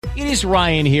It is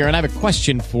Ryan here, and I have a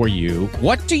question for you.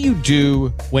 What do you do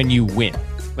when you win?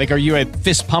 Like, are you a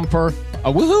fist pumper,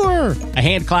 a woohooer, a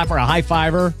hand clapper, a high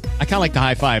fiver? I kind of like the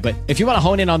high five, but if you want to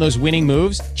hone in on those winning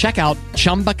moves, check out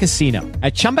Chumba Casino.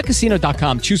 At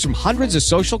ChumbaCasino.com, choose from hundreds of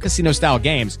social casino-style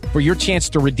games for your chance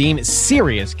to redeem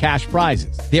serious cash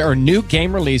prizes. There are new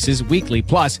game releases weekly,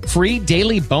 plus free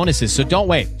daily bonuses. So don't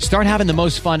wait. Start having the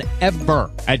most fun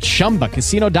ever at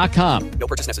ChumbaCasino.com. No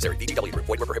purchase necessary. VGW. Void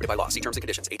where prohibited by law. See terms and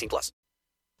conditions. 18+.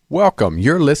 Welcome.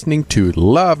 You're listening to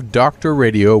Love Doctor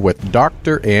Radio with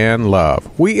Dr. Ann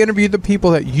Love. We interview the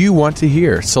people that you want to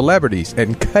hear, celebrities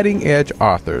and cutting-edge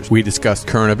authors. We discuss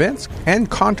current events and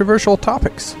controversial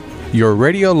topics. Your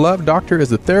radio love doctor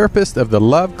is a therapist of the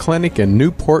Love Clinic in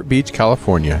Newport Beach,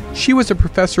 California. She was a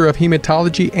professor of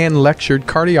hematology and lectured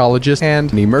cardiologists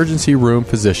and emergency room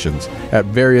physicians at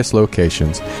various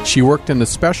locations. She worked in the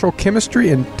special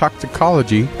chemistry and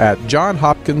toxicology at Johns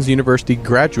Hopkins University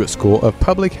Graduate School of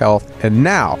Public Health. And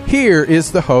now, here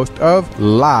is the host of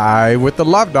Live with the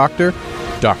Love Doctor,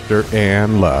 Dr.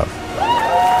 Ann Love.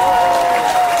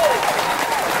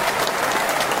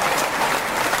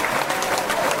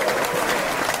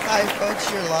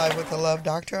 You're live with the Love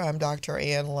Doctor. I'm Dr.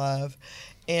 Ann Love,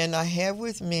 and I have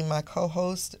with me my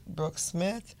co-host, Brooke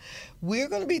Smith. We're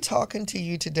going to be talking to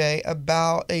you today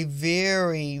about a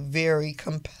very, very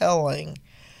compelling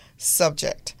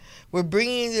subject. We're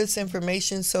bringing this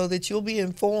information so that you'll be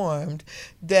informed,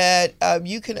 that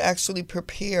you can actually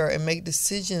prepare and make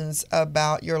decisions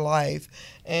about your life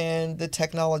and the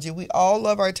technology. We all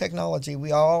love our technology.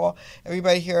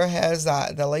 Everybody here has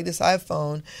the latest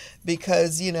iPhone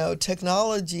because,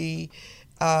 technology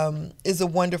is a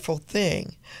wonderful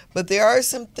thing. But there are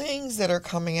some things that are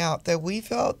coming out that we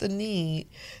felt the need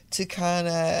to kind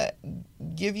of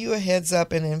give you a heads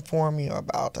up and inform you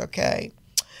about, okay?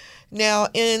 Now,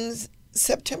 in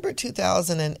September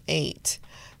 2008,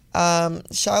 Shia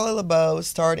LaBeouf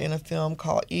starred in a film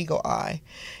called Eagle Eye.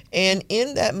 And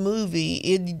in that movie,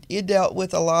 it dealt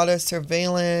with a lot of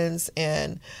surveillance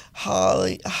and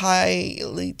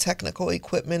highly technical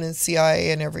equipment and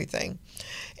CIA and everything.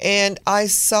 And I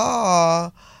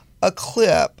saw a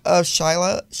clip of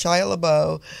Shia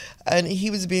LaBeouf, and he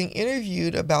was being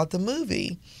interviewed about the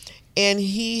movie. And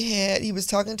he was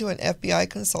talking to an FBI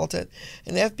consultant,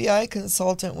 and the FBI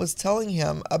consultant was telling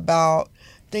him about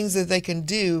things that they can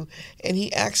do, and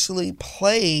he actually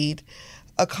played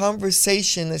a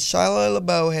conversation that Shia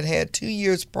LaBeouf had had 2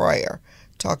 years prior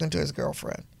talking to his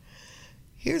girlfriend.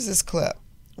 Here's this clip.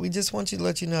 We just want you to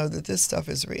let you know that this stuff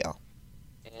is real.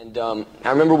 And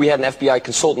I remember we had an FBI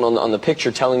consultant on the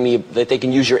picture telling me that they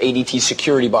can use your ADT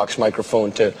security box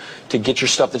microphone to get your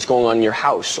stuff that's going on in your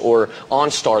house, or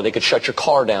OnStar, they could shut your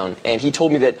car down. And he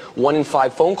told me that 1 in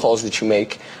 5 phone calls that you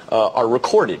make are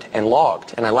recorded and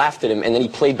logged. And I laughed at him, and then he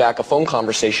played back a phone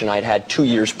conversation I'd had 2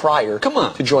 years prior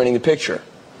to joining the picture,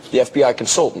 the FBI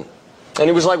consultant. And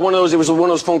it was like one of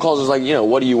those phone calls, it was like,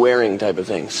 what are you wearing type of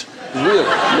things. Really?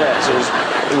 Yeah, so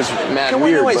it was mad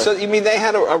weird. Wait, so you mean they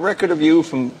had a record of you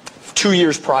from 2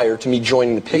 years prior to me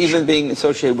joining the picture? Even being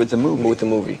associated with the movie? With the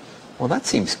movie. Well, that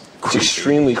seems creepy. It's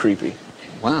extremely creepy.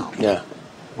 Wow. Yeah.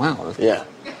 Wow. Yeah.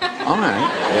 All right.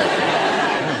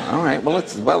 Yeah. All right. Well,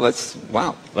 that's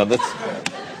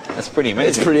pretty amazing.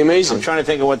 It's pretty amazing. I'm trying to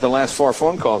think of what the last 4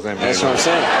 phone calls I made. That's what I'm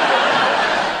saying.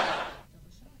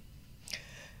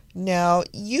 Now,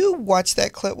 you watched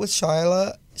that clip with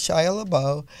Shia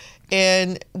LaBeouf,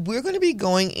 and we're going to be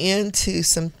going into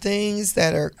some things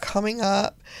that are coming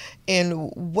up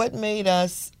and what made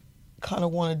us kind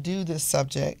of want to do this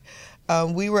subject.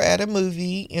 We were at a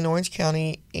movie in Orange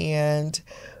County, and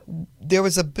there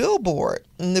was a billboard,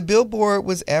 and the billboard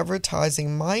was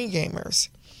advertising Mind Gamers.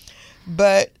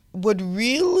 But what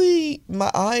really,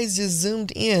 my eyes just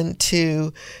zoomed in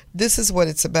to, this is what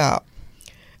it's about.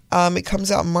 It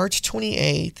comes out March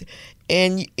 28th,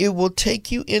 and it will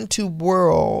take you into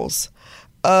worlds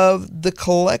of the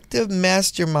collective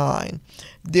mastermind.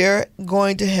 They're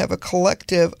going to have a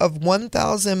collective of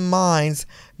 1,000 minds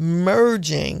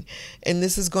merging, and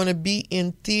this is going to be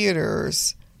in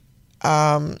theaters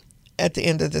at the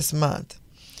end of this month.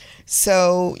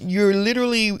 So you're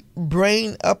literally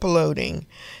brain uploading,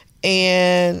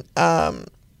 and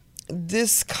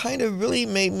this kind of really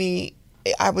made me,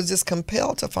 I was just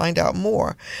compelled to find out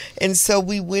more. And so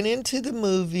we went into the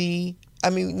movie.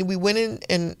 We went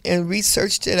in and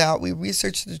researched it out. We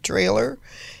researched the trailer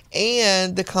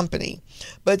and the company.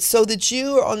 But so that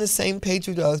you are on the same page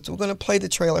with us, we're going to play the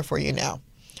trailer for you now.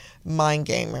 Mind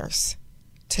Gamers.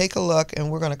 Take a look, and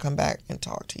we're going to come back and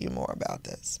talk to you more about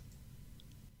this.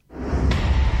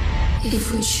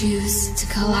 If we choose to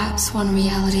collapse one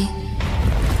reality,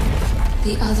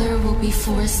 the other will be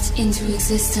forced into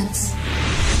existence.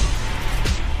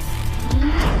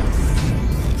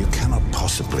 You cannot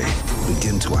possibly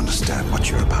begin to understand what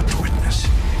you're about to witness.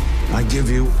 I give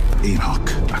you Enoch,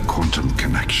 a quantum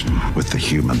connection with the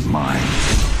human mind.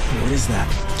 What is that?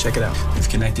 Check it out. We've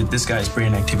connected this guy's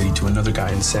brain activity to another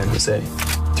guy in San Jose.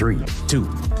 3, 2,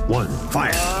 1,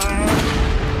 fire!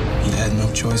 He had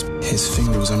no choice. His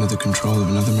finger was under the control of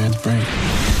another man's brain.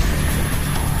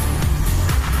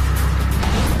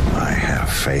 I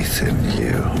have faith in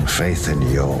you, faith in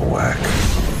your work.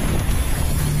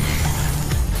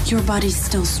 Your body's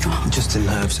still strong. Just the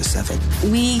nerves are severed.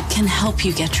 We can help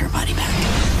you get your body back.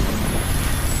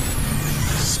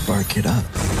 Spark it up.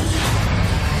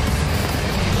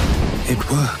 It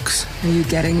works. Are you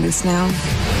getting this now?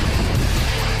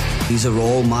 These are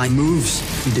all my moves.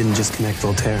 You didn't just connect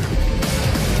Voltaire.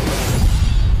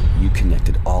 You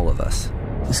connected all of us.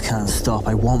 This can't stop.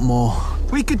 I want more.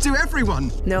 We could do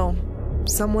everyone. No.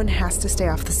 Someone has to stay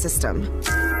off the system.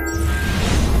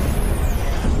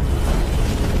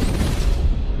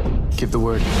 Give the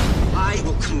word. I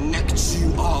will connect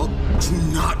you all. Do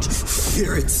not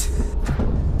fear it.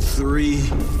 3, 2,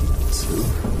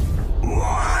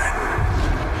 1.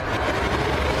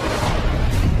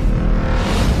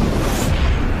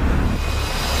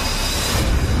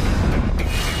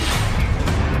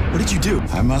 What did you do?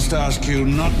 I must ask you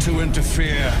not to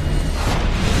interfere.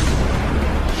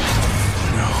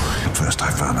 At first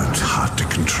I found it hard to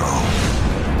control.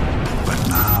 But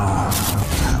now,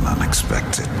 an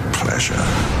unexpected pleasure.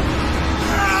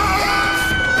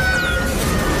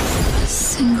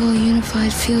 Single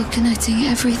unified field connecting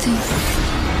everything.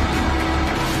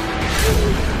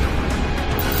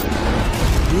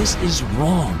 This is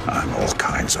wrong. I'm all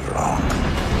kinds of wrong.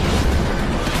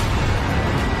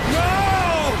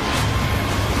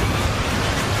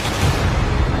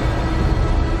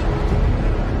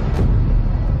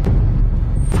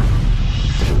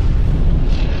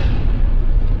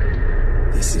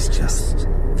 This is just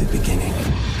the beginning.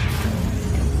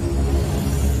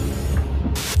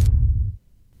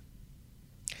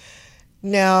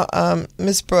 Now,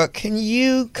 Ms. Brooke, can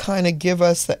you kind of give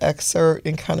us the excerpt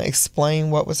and kind of explain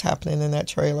what was happening in that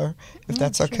trailer, if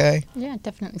that's sure. okay? Yeah,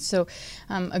 definitely. So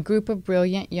a group of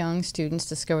brilliant young students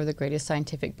discovered the greatest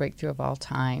scientific breakthrough of all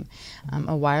time,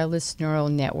 a wireless neural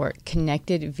network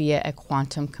connected via a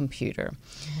quantum computer,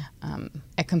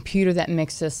 a computer that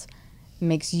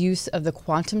makes use of the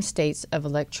quantum states of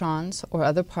electrons or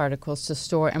other particles to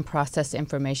store and process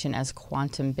information as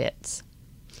quantum bits,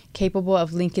 capable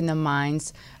of linking the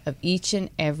minds of each and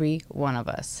every one of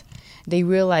us. They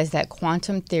realized that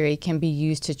quantum theory can be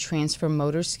used to transfer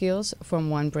motor skills from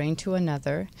one brain to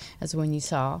another, as when you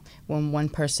saw when one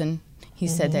person, he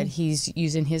said that he's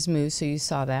using his moves, so you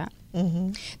saw that.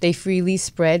 They freely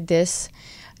spread this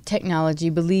technology,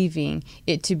 believing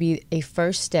it to be a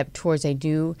first step towards a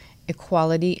new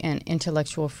equality and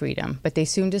intellectual freedom, but they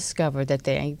soon discovered that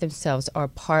they themselves are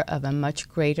part of a much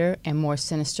greater and more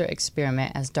sinister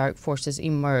experiment as dark forces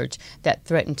emerge that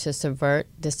threaten to subvert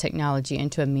this technology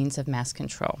into a means of mass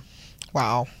control.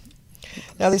 Wow.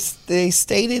 Now, they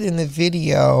stated in the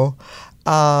video,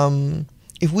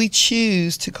 if we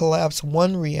choose to collapse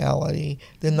one reality,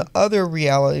 then the other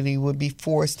reality would be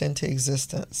forced into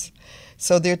existence.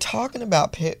 So they're talking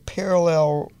about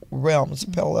parallel realms,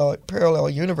 parallel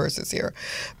universes here.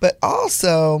 But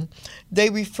also, they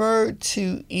referred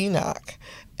to Enoch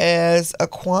as a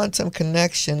quantum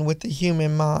connection with the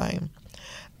human mind.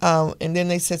 And then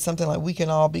they said something like, we can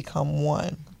all become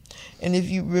one. And if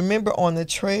you remember on the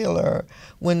trailer,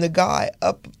 when the guy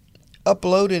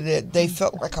uploaded it, they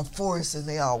felt like a force and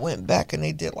they all went back and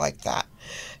they did like that.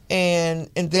 And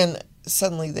then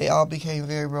suddenly they all became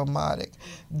very robotic.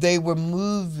 They were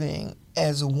moving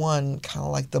as one, kind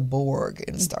of like the Borg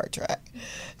in Star Trek.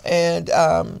 And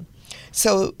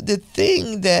so the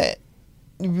thing that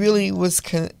really was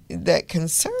that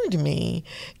concerned me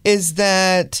is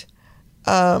that,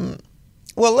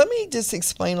 well, let me just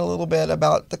explain a little bit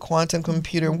about the quantum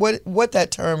computer and what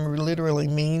that term literally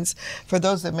means for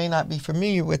those that may not be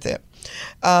familiar with it.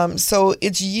 So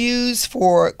it's used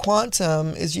for,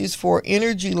 quantum is used for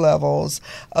energy levels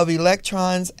of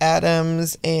electrons,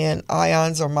 atoms, and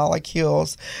ions or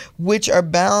molecules, which are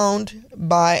bound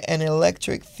by an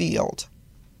electric field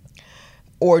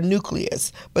or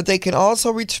nucleus, but they can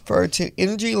also refer to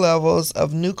energy levels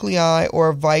of nuclei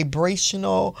or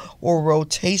vibrational or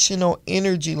rotational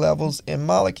energy levels in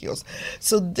molecules.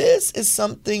 So this is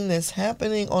something that's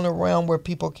happening on a realm where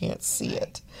people can't see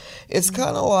it. It's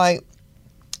kind of like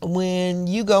when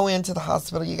you go into the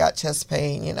hospital, you got chest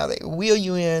pain, they wheel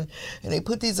you in and they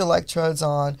put these electrodes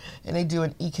on and they do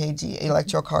an EKG,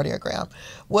 electrocardiogram.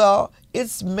 Well,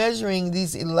 it's measuring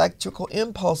these electrical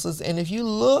impulses. And if you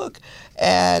look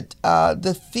at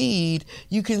the feed,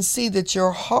 you can see that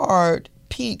your heart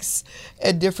peaks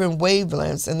at different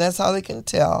wavelengths. And that's how they can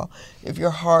tell if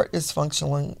your heart is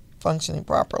functioning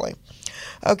properly.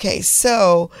 Okay,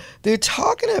 so they're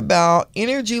talking about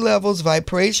energy levels,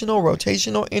 vibrational,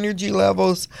 rotational energy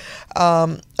levels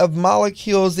of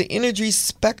molecules, the energy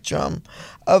spectrum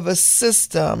of a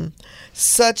system,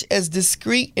 such as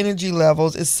discrete energy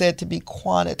levels, is said to be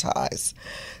quantized.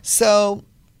 So,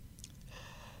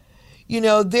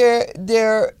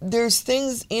 there's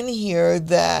things in here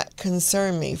that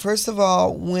concern me. First of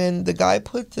all, when the guy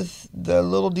put the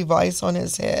little device on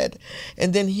his head,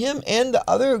 and then him and the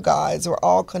other guys were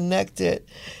all connected,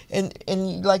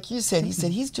 and like you said, he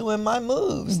said, he's doing my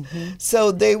moves. Mm-hmm.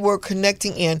 So they were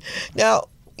connecting in. Now,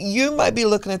 you might be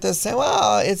looking at this saying,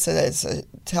 well, it's a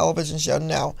television show.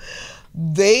 No.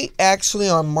 They actually,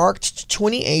 on March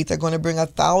 28th, are going to bring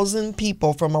 1,000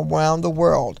 people from around the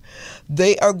world.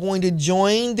 They are going to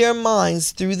join their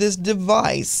minds through this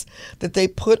device that they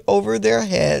put over their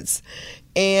heads.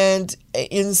 And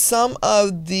in some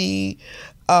of the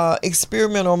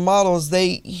experimental models,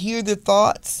 they hear the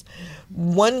thoughts.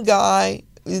 One guy,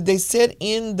 they said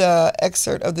in the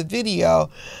excerpt of the video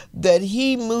that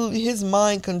his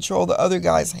mind controlled the other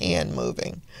guy's hand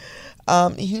moving.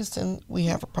 Houston, we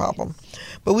have a problem.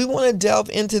 But we want to delve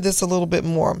into this a little bit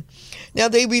more. Now,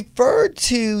 they referred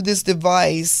to this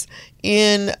device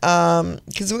in,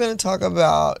 because we're going to talk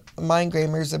about Mind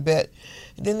Gamers a bit.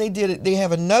 Then they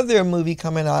have another movie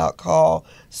coming out called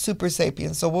Super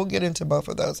Sapiens. So we'll get into both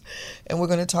of those. And we're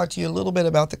going to talk to you a little bit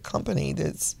about the company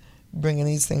that's bringing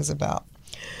these things about.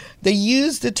 They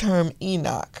use the term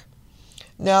Enoch.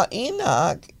 Now,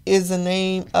 Enoch is the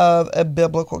name of a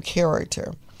biblical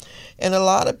character. And a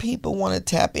lot of people want to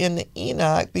tap into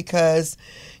Enoch because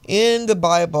in the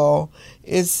Bible,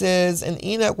 it says, and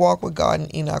Enoch walked with God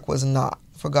and Enoch was not,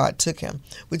 for God took him,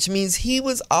 which means he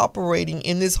was operating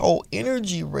in this whole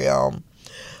energy realm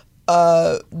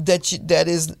that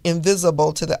is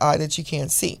invisible to the eye that you can't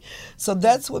see. So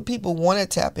that's what people want to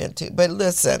tap into. But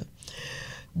listen,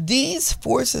 these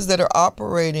forces that are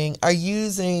operating are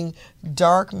using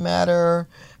dark matter,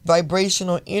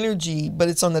 vibrational energy, but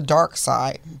it's on the dark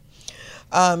side.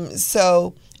 And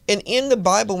in the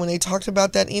Bible, when they talked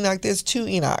about that Enoch, there's two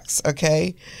Enochs,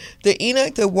 okay? The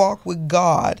Enoch that walked with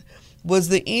God was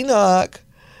the Enoch,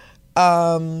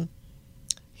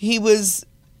 he was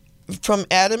from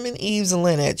Adam and Eve's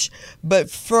lineage, but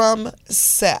from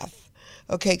Seth,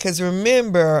 okay? Because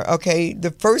remember, okay,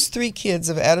 the first three kids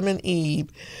of Adam and Eve,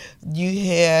 you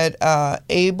had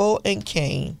Abel and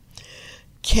Cain.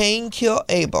 Cain killed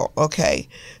Abel, okay?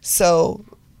 So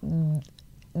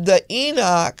the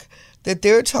Enoch that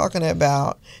they're talking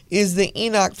about is the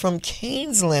Enoch from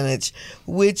Cain's lineage,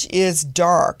 which is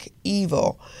dark,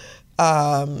 evil,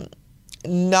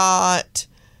 not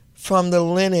from the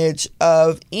lineage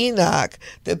of Enoch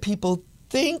that people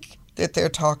think that they're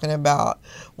talking about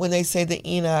when they say the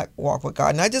Enoch walked with God.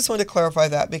 And I just want to clarify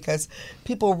that because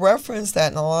people reference that,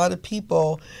 and a lot of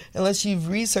people, unless you've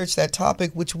researched that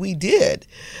topic, which we did,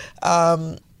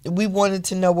 we wanted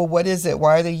to know, well, what is it?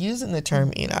 Why are they using the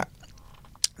term Enoch?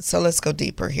 So let's go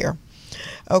deeper here.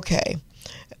 Okay.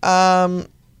 Now,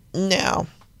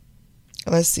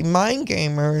 let's see. Mind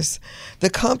Gamers, the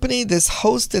company that's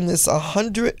hosting this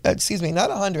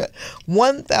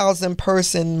 1,000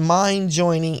 person mind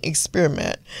joining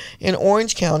experiment in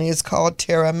Orange County is called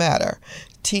Terra Mater.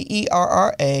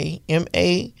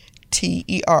 TerraMater.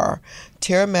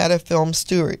 Terra Mater Film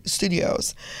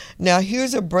Studios. Now,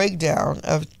 here's a breakdown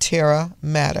of Terra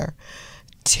Mater.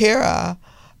 Terra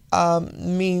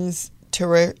means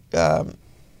terra, the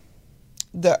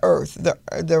earth,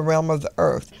 the realm of the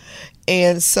earth.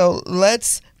 And so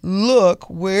let's look,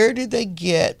 where did they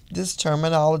get this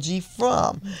terminology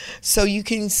from? So you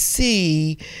can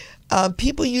see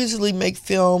people usually make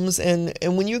films, and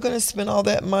when you're going to spend all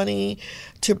that money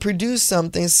to produce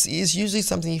something, it's usually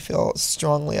something you feel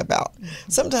strongly about.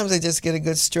 Sometimes they just get a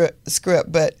good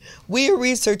script, but we are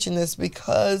researching this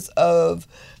because of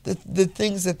the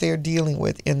things that they're dealing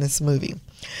with in this movie.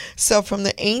 So from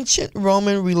the ancient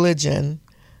Roman religion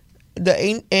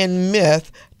and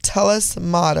myth, Tellus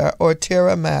Mater or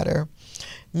Terra Mater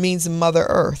means Mother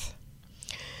Earth.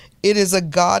 It is a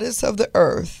goddess of the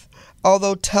earth.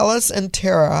 Although Tellus and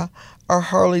Terra are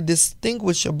hardly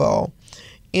distinguishable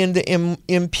in the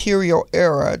imperial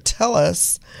era,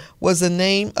 Tellus was the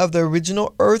name of the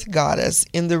original earth goddess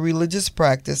in the religious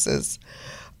practices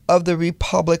of the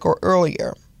Republic or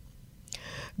earlier.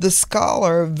 The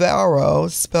scholar Varro,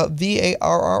 spelled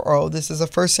V-A-R-R-O, this is a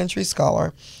first century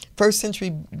scholar, first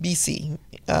century BC.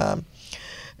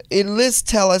 It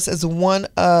lists Tellus as one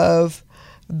of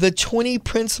the 20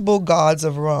 principal gods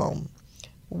of Rome.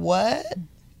 What?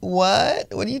 What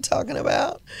are you talking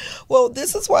about? Well,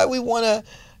 this is why we want to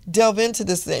delve into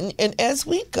this thing. And as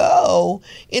we go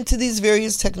into these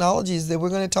various technologies that we're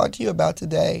going to talk to you about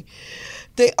today,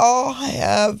 they all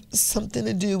have something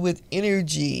to do with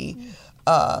energy,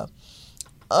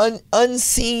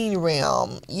 unseen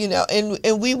realm,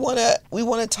 and we want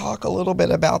to talk a little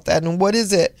bit about that and what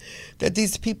is it that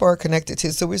these people are connected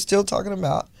to. So we're still talking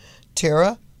about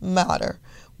Terra Mater,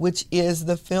 which is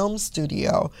the film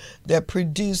studio that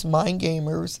produced Mind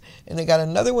Gamers, and they got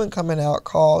another one coming out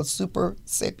called Super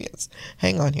Sapiens.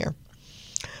 Hang on here.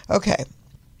 Okay.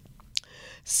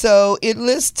 So it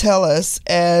lists Tellus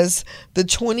as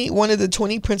one of the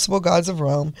 20 principal gods of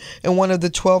Rome and one of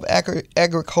the 12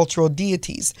 agricultural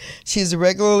deities. She is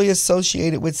regularly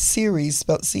associated with Ceres,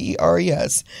 spelled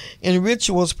C-E-R-E-S, in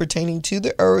rituals pertaining to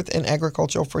the earth and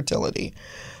agricultural fertility.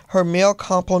 Her male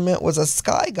complement was a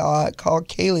sky god called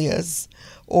Caelus,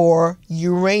 or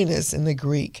Uranus in the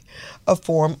Greek, a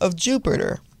form of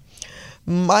Jupiter.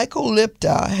 Michael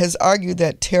Lipta has argued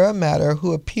that Terra Mater,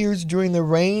 who appears during the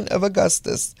reign of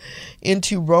Augustus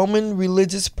into Roman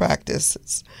religious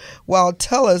practices, while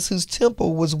Tellus, whose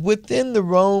temple was within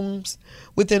Rome's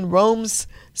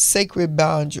sacred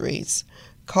boundaries,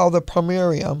 called the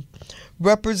Pomerium,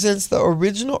 represents the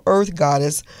original earth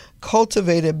goddess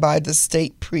cultivated by the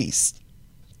state priest.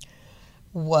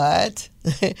 What?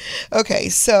 Okay,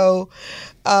 so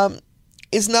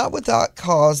it's not without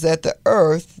cause that the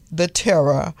earth, the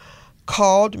Terra,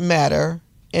 called Mater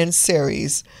and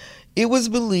Ceres, it was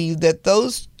believed that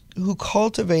those who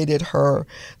cultivated her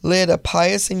led a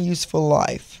pious and useful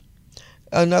life.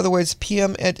 In other words,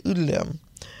 pium et utilum.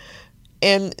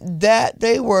 And that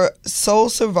they were sole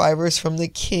survivors from the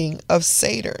king of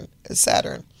Saturn.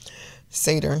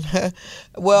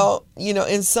 Well,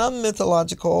 in some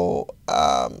mythological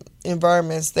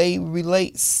environments, they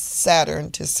relate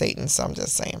Saturn to Satan, so I'm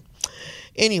just saying.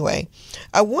 Anyway,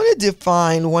 I want to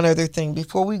define one other thing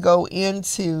before we go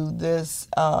into this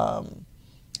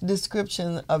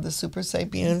description of the Super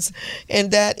Sapiens, and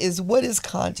that is, what is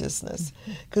consciousness?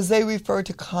 Because they refer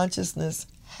to consciousness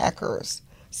hackers.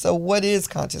 So what is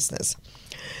consciousness?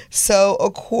 So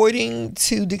according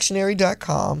to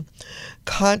dictionary.com,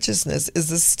 consciousness is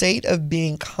the state of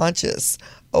being conscious,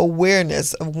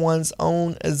 awareness of one's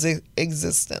own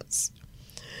existence.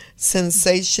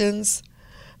 Sensations,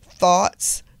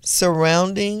 thoughts,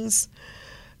 surroundings,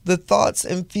 the thoughts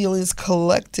and feelings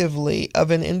collectively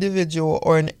of an individual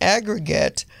or an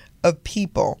aggregate of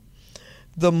people,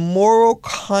 the moral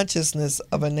consciousness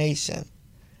of a nation.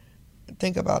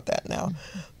 Think about that now.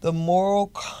 The moral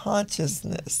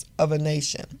consciousness of a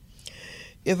nation.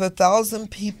 If 1,000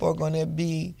 people are going to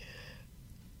be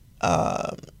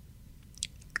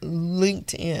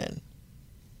linked in,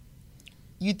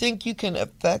 you think you can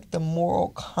affect the moral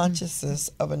consciousness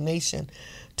of a nation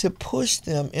to push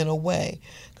them in a way?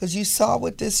 Because you saw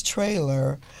with this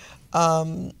trailer,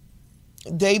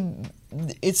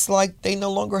 it's like they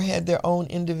no longer had their own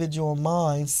individual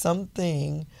minds.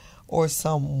 Something or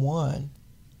someone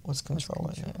was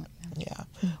controlling it. Yeah.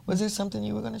 Was there something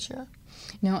you were going to share?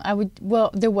 No,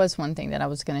 well, there was one thing that I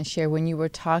was going to share when you were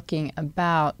talking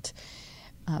about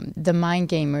the Mind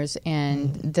Gamers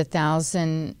and the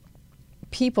 1,000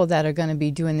 people that are going to be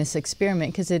doing this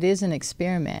experiment, because it is an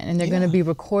experiment, and they're going to be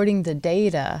recording the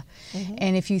data.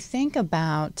 And if you think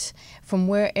about from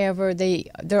wherever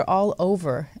they're all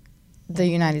over the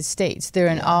United States, they're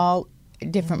in all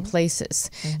different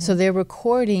places. So they're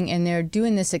recording and they're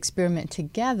doing this experiment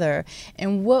together.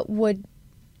 And what would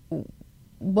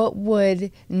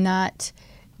not,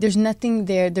 there's nothing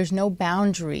there, there's no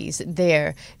boundaries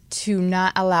there to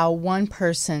not allow one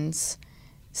person's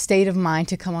state of mind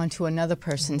to come onto another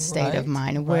person's state of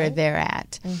mind and where they're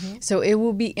at. So it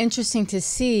will be interesting to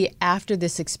see after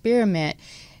this experiment,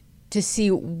 to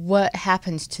see what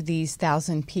happens to these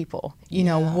 1,000 people. You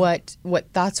know, what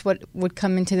thoughts would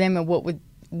come into them, and what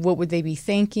would they be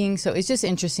thinking. So it's just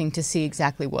interesting to see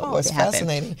exactly what would happen.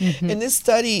 It's fascinating. And this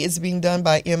study is being done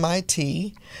by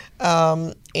MIT,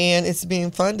 and it's being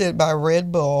funded by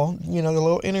Red Bull, the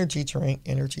little energy drink,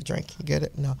 you get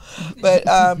it? No. But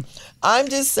I'm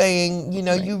just saying,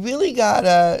 you really got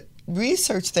to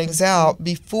research things out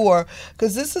before,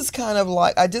 because this is kind of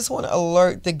like, I just want to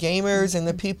alert the gamers and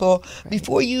the people,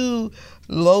 before you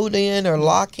load in or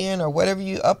lock in or whatever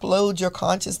you upload your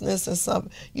consciousness or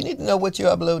something, you need to know what you're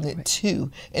uploading it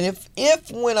to. And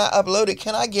if when I upload it,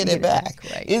 can I get it back?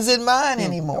 Right. Is it mine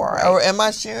anymore? Right. Or am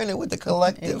I sharing it with the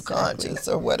collective conscious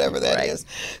or whatever that is?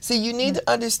 So you need to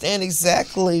understand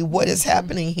exactly what is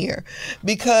happening here,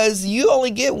 because you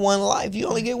only get one life. You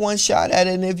only get one shot at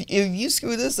it. And if you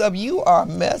screw this up, you are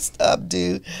messed up,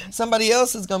 dude. Somebody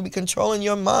else is going to be controlling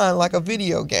your mind like a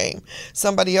video game.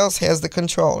 Somebody else has the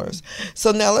controllers.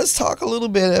 So now let's talk a little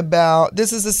bit about,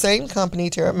 this is the same company,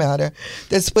 Terra Mater,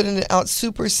 that's putting out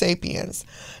Super Sapiens.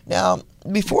 Now,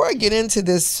 before I get into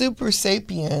this, Super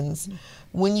Sapiens,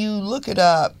 when you look it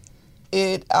up,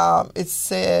 it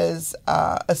says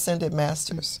Ascended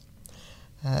Masters.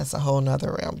 That's a whole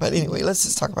nother realm. But anyway, let's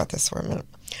just talk about this for a minute.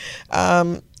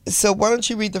 So why don't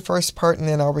you read the first part, and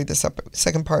then I'll read the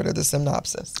second part of the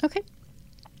synopsis. Okay.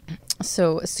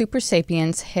 So Super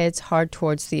Sapiens heads hard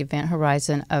towards the event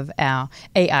horizon of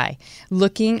AI,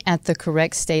 looking at the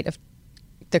current state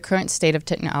of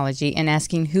technology and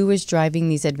asking who is driving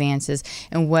these advances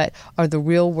and what are the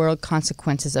real-world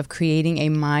consequences of creating a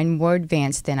mind more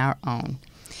advanced than our own.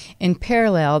 In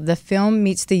parallel, the film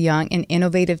meets the young and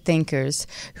innovative thinkers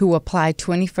who apply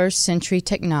 21st century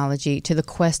technology to the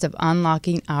quest of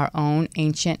unlocking our own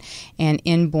ancient and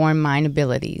inborn mind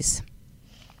abilities.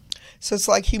 So it's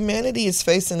like humanity is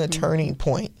facing a turning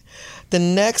point. The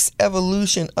next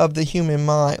evolution of the human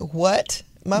mind. What?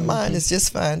 My mind is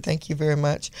just fine, thank you very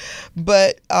much.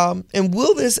 But, and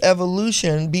will this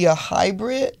evolution be a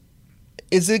hybrid?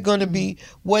 Is it going to be,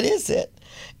 what is it?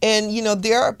 And, you know,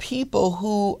 there are people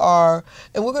who are,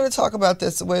 and we're going to talk about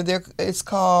this, where it's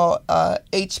called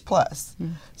H+.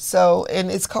 So, and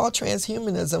it's called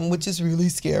transhumanism, which is really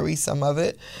scary, some of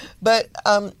it. But,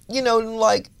 you know,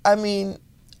 like, I mean,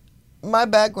 my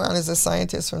background is a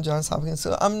scientist from Johns Hopkins,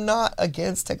 so I'm not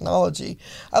against technology.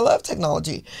 I love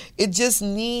technology. It just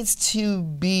needs to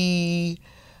be,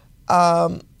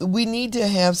 we need to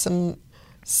have some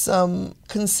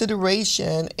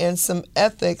consideration and some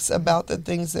ethics about the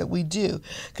things that we do.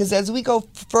 Because as we go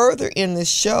further in this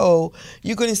show,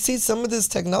 you're going to see some of this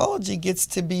technology gets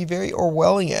to be very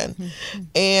Orwellian.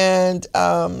 And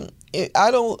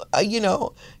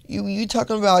you're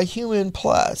talking about human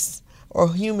plus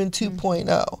or human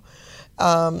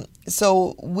 2.0.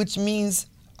 So which means,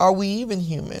 are we even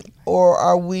human, or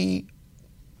are we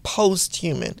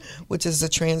post-human, which is a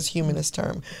transhumanist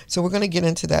term. So we're going to get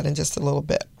into that in just a little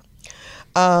bit.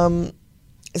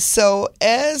 So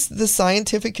as the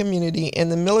scientific community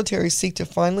and the military seek to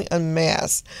finally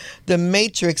unmask the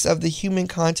matrix of the human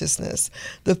consciousness,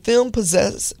 the film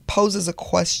poses a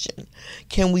question.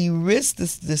 Can we risk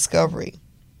this discovery?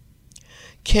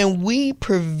 Can we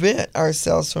prevent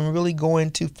ourselves from really going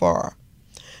too far?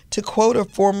 To quote a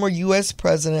former U.S.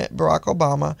 President, Barack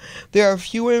Obama, there are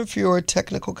fewer and fewer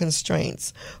technical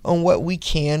constraints on what we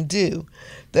can do.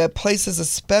 That places a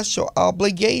special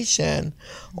obligation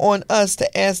on us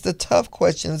to ask the tough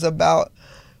questions about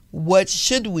what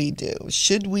should we do?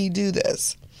 Should we do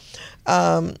this?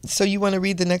 So you want to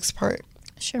read the next part?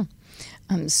 Sure.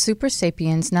 Super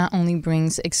Sapiens not only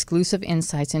brings exclusive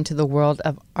insights into the world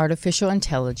of artificial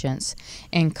intelligence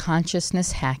and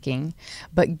consciousness hacking,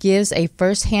 but gives a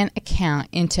first-hand account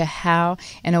into how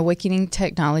an awakening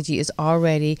technology is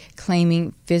already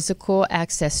claiming physical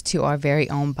access to our very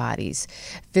own bodies,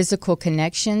 physical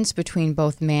connections between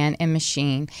both man and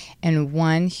machine, and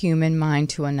one human mind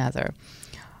to another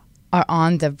are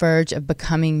on the verge of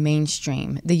becoming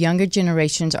mainstream. The younger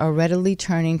generations are readily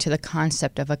turning to the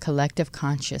concept of a collective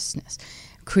consciousness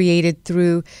created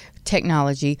through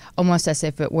technology, almost as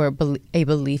if it were a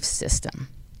belief system.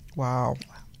 Wow.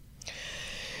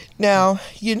 Now,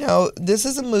 you know, this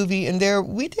is a movie, and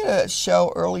we did a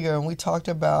show earlier, and we talked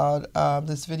about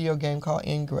this video game called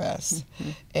Ingress.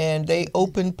 And they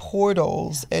open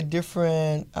portals at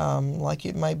different, like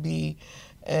it might be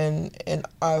an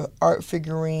art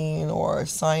figurine or a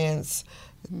science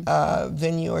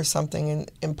venue or something,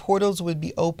 and portals would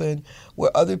be open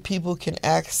where other people can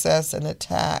access and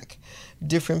attack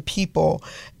different people.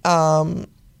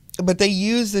 But they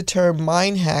use the term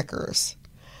mind hackers.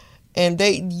 And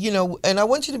they, you know, and I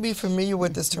want you to be familiar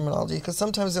with this terminology, because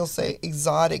sometimes they'll say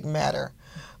exotic matter.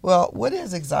 Well, what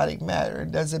is exotic matter?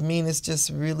 Does it mean it's just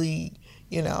really,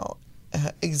 you know,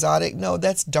 exotic? No,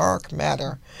 that's dark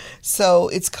matter. So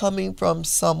it's coming from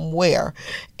somewhere.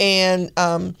 And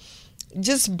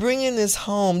just bringing this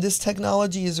home, this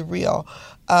technology is real.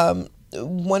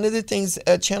 one of the things,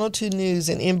 Channel 2 News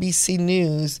and NBC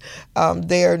News,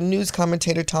 their news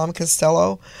commentator Tom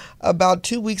Costello, about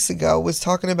 2 weeks ago, was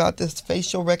talking about this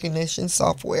facial recognition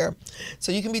software.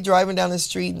 So you can be driving down the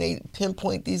street and they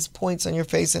pinpoint these points on your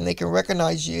face and they can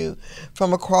recognize you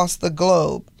from across the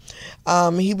globe.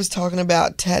 He was talking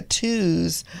about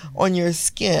tattoos on your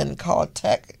skin called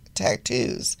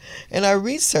tattoos. And I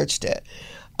researched it.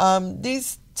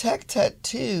 These tech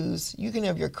tattoos, you can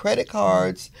have your credit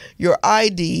cards, your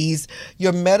IDs,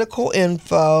 your medical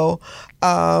info,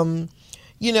 and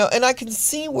I can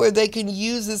see where they can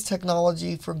use this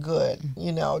technology for good,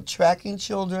 tracking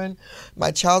children.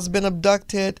 My child's been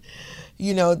abducted.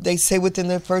 They say within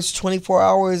the first 24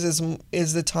 hours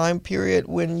is the time period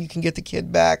when you can get the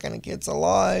kid back and the kid's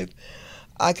alive.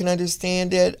 I can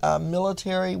understand it.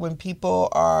 Military, when people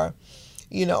are,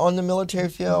 on the military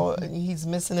field and he's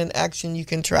missing in action, you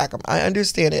can track him. I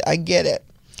understand it. I get it.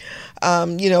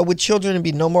 With children, it'd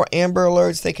be no more Amber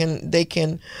Alerts. They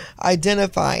can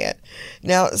identify it.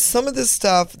 Now, some of this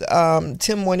stuff,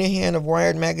 Tim Moynihan of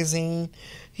Wired Magazine,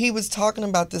 he was talking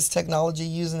about this technology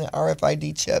using the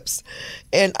RFID chips.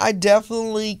 And I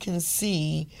definitely can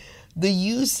see the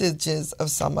usages of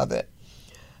some of it.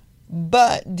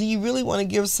 But do you really want to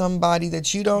give somebody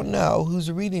that you don't know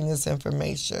who's reading this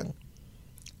information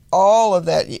all of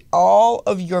that, all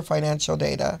of your financial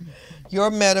data,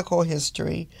 your medical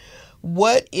history?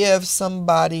 What if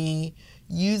somebody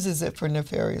uses it for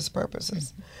nefarious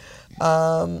purposes?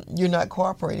 You're not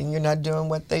cooperating. You're not doing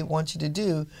what they want you to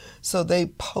do. So they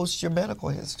post your medical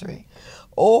history.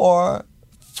 Or,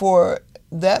 for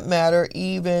that matter,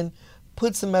 even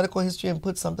put some medical history and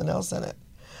put something else in it.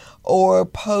 Or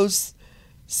post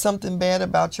something bad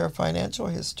about your financial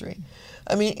history.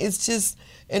 I mean, it's just,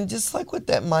 and just like with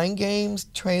that Mind Games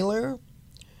trailer,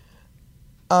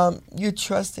 you're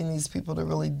trusting these people to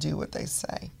really do what they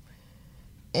say.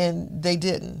 And they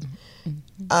didn't.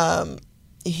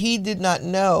 He did not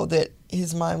know that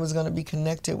his mind was going to be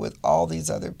connected with all these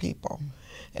other people.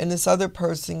 And this other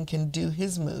person can do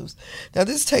his moves. Now,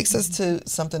 this takes us to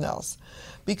something else.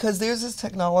 Because there's this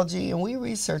technology, and we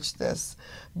researched this.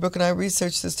 Brooke and I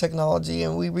researched this technology,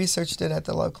 and we researched it at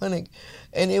the Love Clinic.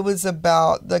 And it was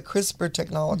about the CRISPR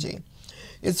technology.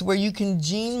 It's where you can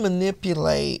gene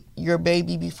manipulate your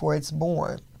baby before it's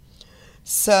born.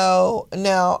 So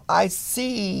now I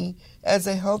see, as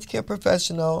a healthcare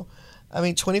professional,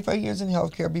 25 years in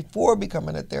healthcare before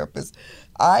becoming a therapist,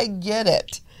 I get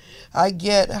it. I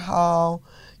get how,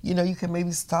 you can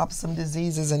maybe stop some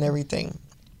diseases and everything.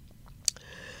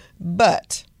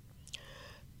 But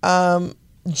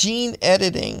gene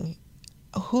editing,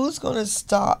 who's going to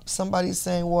stop somebody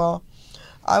saying, well,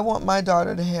 I want my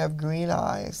daughter to have green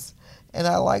eyes and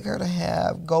I like her to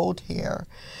have gold hair?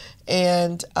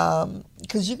 And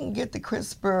because you can get the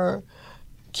CRISPR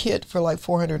kit for like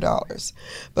 $400.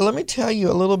 But let me tell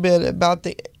you a little bit about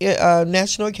the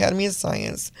National Academy of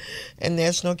Science and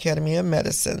National Academy of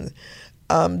Medicine.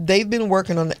 They've been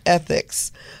working on the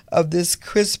ethics of this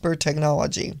CRISPR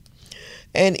technology.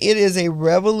 And it is a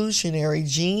revolutionary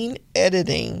gene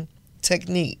editing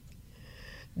technique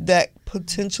that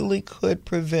potentially could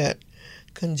prevent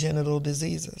congenital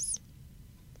diseases.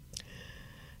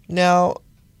 Now,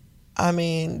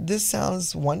 this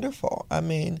sounds wonderful.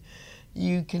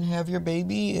 You can have your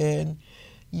baby and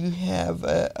you have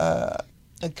a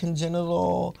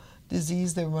congenital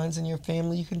disease that runs in your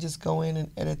family. You can just go in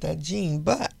and edit that gene.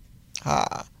 But,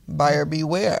 buyer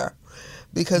beware.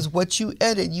 Because what you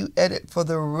edit for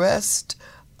the rest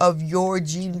of your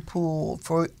gene pool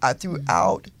for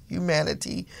throughout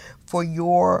humanity for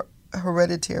your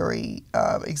hereditary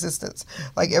existence.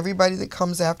 Like everybody that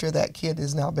comes after that kid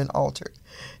has now been altered.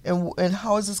 And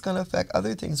how is this going to affect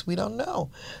other things? We don't know.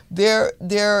 They're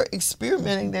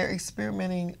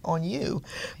experimenting on you,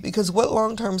 because what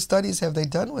long-term studies have they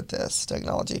done with this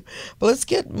technology? But let's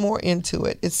get more into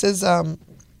it. It says, the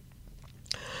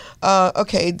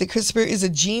CRISPR is a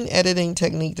gene editing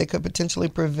technique that could potentially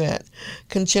prevent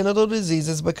congenital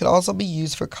diseases, but could also be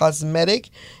used for cosmetic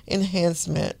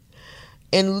enhancement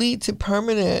and lead to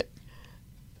permanent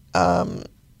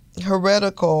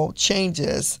heritable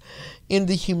changes in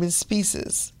the human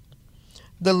species.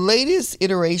 The latest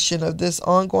iteration of this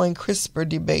ongoing CRISPR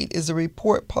debate is a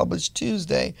report published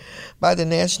Tuesday by the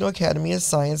National Academy of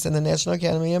Science and the National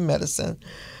Academy of Medicine.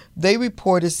 They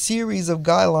report a series of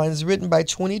guidelines written by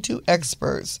 22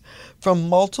 experts from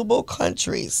multiple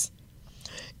countries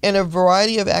and a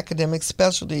variety of academic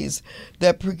specialties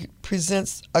that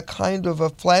presents a kind of a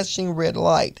flashing red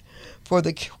light for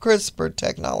the CRISPR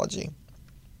technology.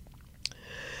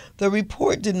 The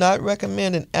report did not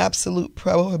recommend an absolute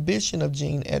prohibition of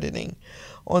gene editing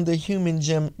on the human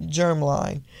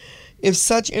germline. If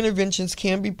such interventions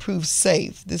can be proved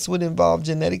safe, this would involve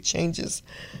genetic changes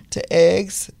to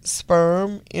eggs,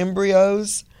 sperm,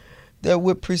 embryos that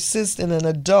would persist in an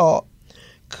adult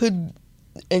could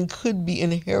be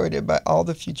inherited by all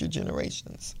the future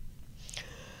generations.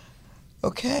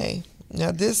 Okay,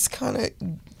 now this kind of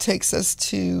takes us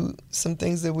to some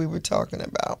things that we were talking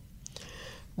about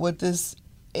with this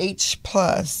H+,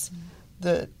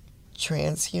 the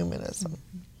transhumanism.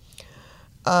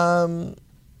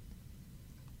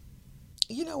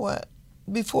 You know what?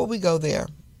 Before we go there,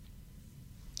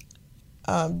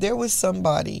 there was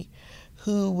somebody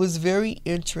who was very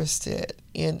interested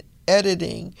in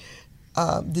editing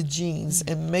the genes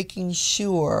and making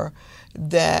sure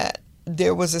that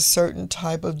there was a certain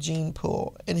type of gene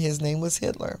pool, and his name was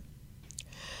Hitler.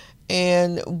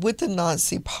 And with the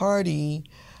Nazi Party,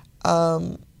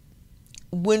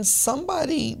 when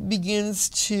somebody begins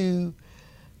to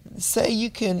say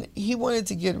he wanted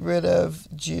to get rid of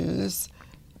Jews,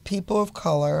 people of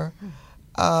color,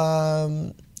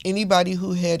 anybody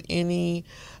who had any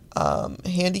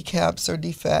handicaps or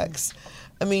defects.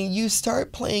 I mean, you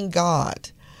start playing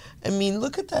God. I mean,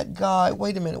 look at that guy.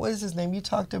 Wait a minute. What is his name? You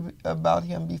talked about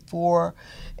him before,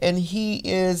 and he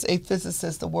is a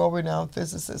physicist, a world-renowned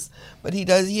physicist. But he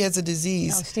has a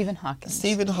disease. Oh, Stephen Hawking.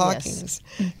 Stephen Hawking.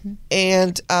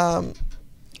 Yes.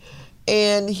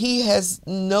 And he has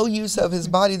no use of his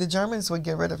body. The Germans would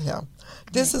get rid of him.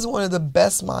 This is one of the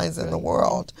best minds in the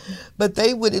world. But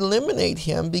they would eliminate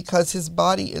him because his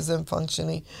body isn't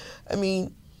functioning. I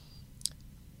mean,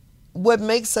 what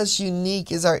makes us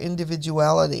unique is our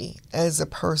individuality as a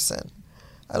person.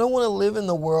 I don't want to live in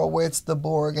the world where it's the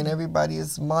Borg and everybody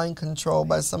is mind controlled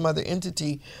by some other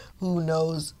entity who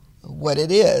knows what it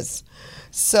is.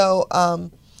 So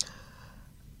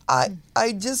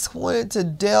I just wanted to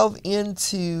delve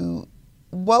into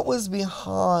what was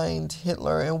behind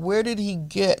Hitler and where did he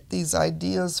get these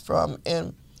ideas from.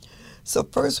 And so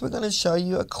first we're going to show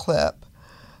you a clip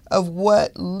of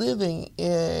what living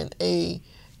in a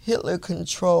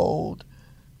Hitler-controlled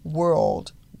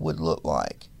world would look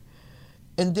like.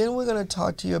 And then we're going to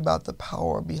talk to you about the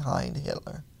power behind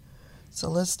Hitler. So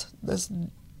let's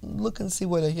look and see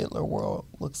what a Hitler world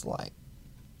looks like.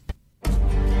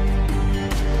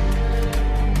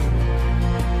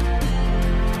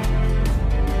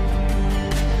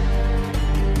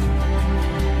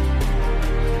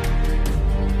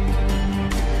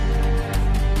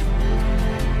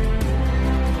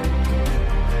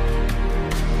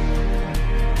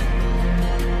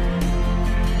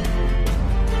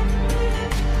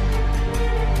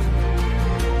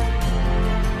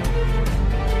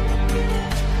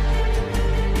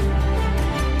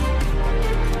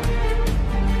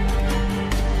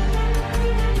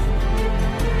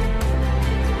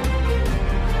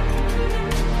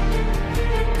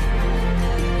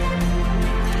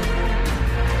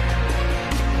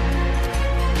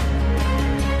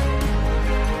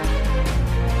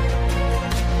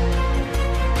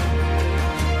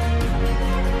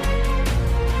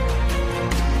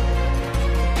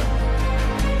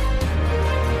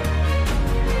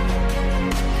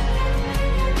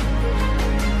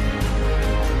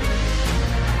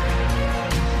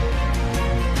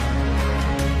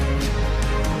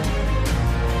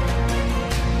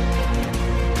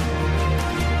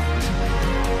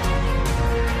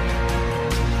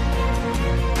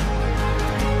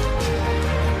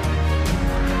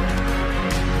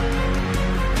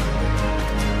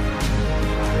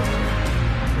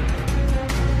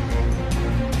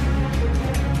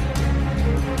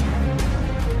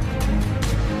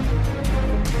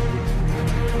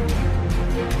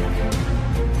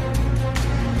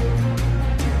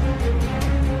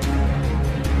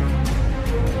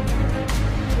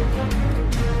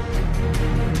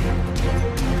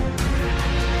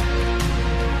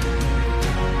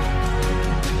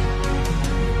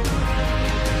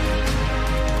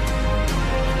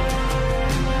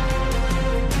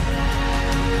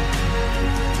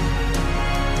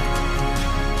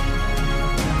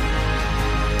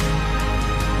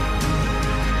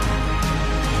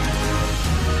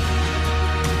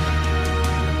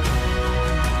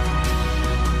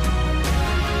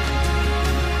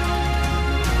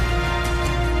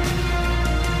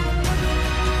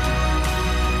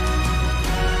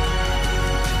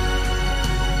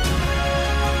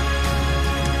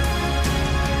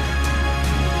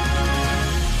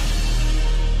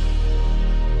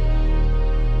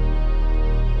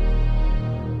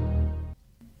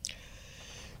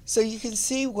 So you can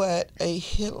see what a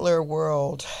Hitler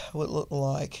world would look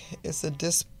like. It's a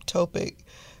utopic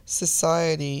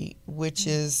society, which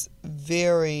is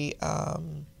very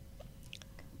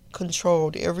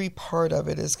controlled. Every part of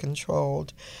it is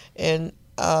controlled. And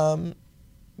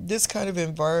this kind of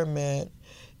environment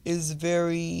is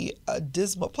very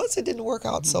dismal. Plus, it didn't work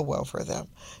out so well for them.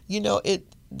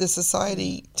 The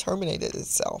society terminated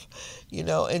itself,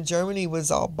 and Germany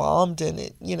was all bombed, and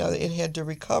it had to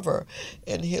recover.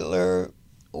 And Hitler,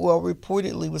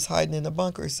 reportedly was hiding in a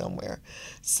bunker somewhere.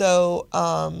 So,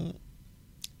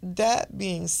 that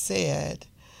being said,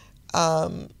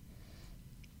 I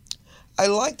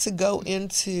like to go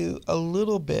into a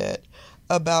little bit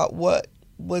about what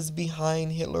was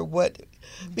behind Hitler,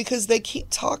 because they keep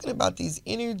talking about these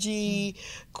energy,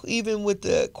 even with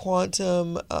the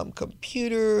quantum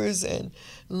computers and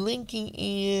linking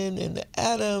in and the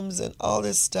atoms and all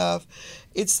this stuff.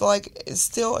 It's like it's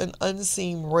still an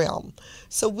unseen realm.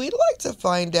 So we'd like to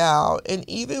find out, and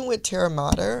even with Terra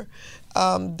Mater,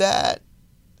 that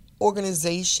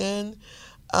organization,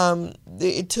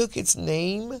 it took its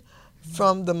name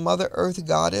from the Mother Earth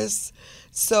goddess.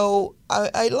 So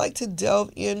I'd like to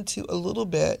delve into a little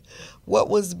bit what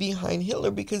was behind Hitler,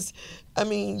 because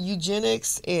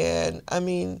eugenics, and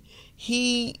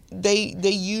they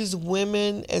use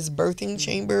women as birthing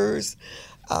chambers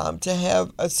to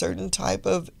have a certain type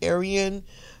of Aryan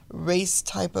race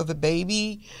type of a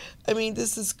baby.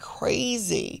 This is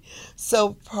crazy.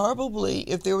 So probably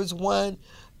if there was one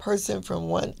person from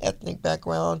one ethnic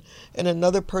background and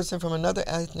another person from another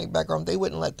ethnic background, they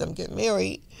wouldn't let them get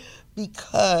married,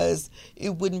 because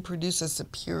it wouldn't produce a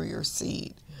superior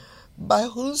seed. By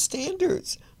whose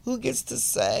standards? Who gets to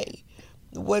say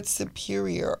what's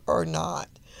superior or not?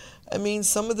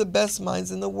 Some of the best minds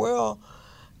in the world.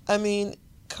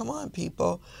 Come on,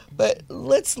 people. But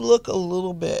let's look a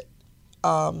little bit.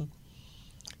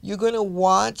 You're going to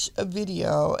watch a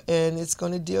video, and it's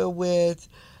going to deal with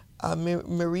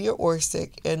Maria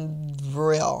Orsic and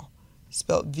Vril,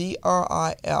 spelled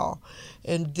V-R-I-L.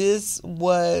 And this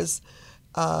was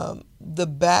the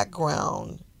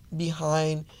background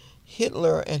behind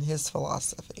Hitler and his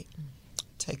philosophy.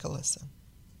 Take a listen.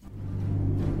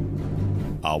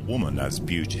 A woman as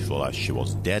beautiful as she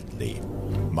was deadly,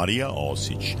 Maria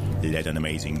Orsic led an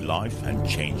amazing life and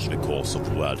changed the course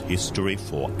of world history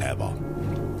forever.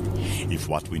 If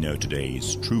what we know today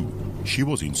is true, she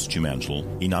was instrumental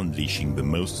in unleashing the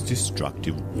most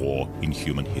destructive war in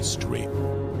human history.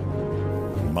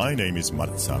 My name is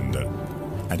Marzander,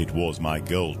 and it was my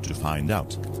goal to find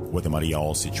out whether Maria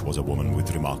Orsic was a woman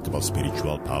with remarkable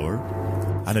spiritual power,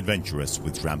 an adventuress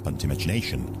with rampant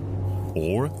imagination,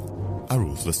 or a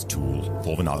ruthless tool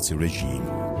for the Nazi regime,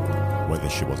 whether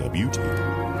she was a beauty or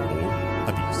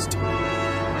a beast.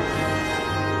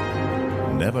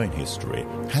 Never in history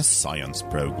has science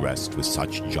progressed with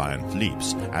such giant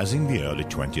leaps as in the early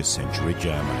 20th century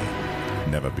Germany.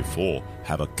 Never before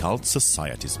have occult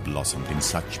societies blossomed in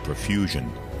such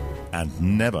profusion, and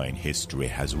never in history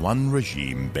has one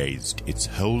regime based its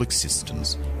whole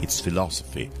existence, its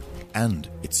philosophy, and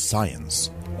its science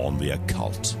on the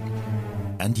occult.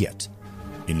 And yet,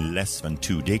 in less than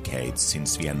 2 decades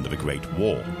since the end of the Great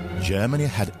War, Germany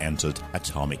had entered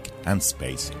atomic and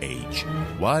space age.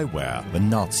 Why were the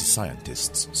Nazi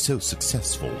scientists so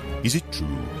successful? Is it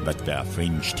true that their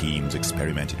fringe teams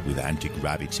experimented with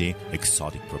anti-gravity,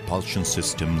 exotic propulsion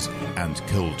systems, and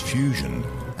cold fusion,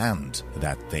 and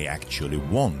that they actually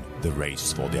won the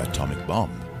race for the atomic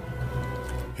bomb?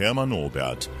 Hermann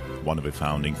Oberth, one of the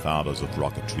founding fathers of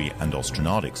rocketry and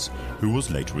astronautics, who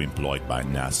was later employed by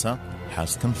NASA,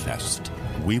 has confessed,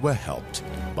 we were helped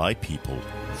by people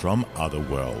from other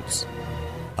worlds.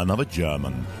 Another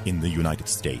German in the United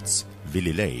States,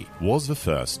 Willy Ley, was the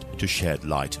first to shed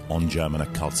light on German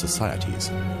occult societies,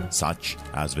 such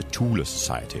as the Thule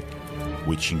Society,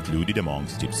 which included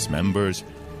amongst its members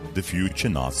the future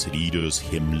Nazi leaders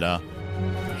Himmler,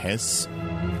 Hess,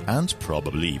 and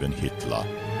probably even Hitler.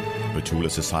 The Thule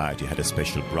Society had a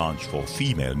special branch for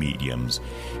female mediums,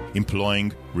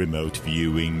 employing remote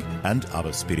viewing and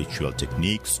other spiritual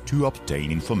techniques to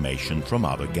obtain information from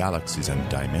other galaxies and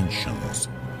dimensions.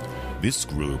 This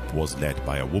group was led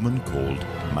by a woman called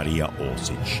Maria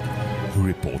Orsic,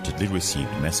 who reportedly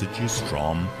received messages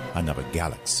from another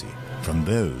galaxy, from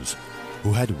those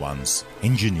who had once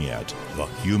engineered the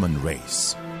human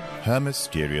race. Her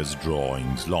mysterious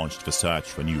drawings launched the search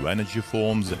for new energy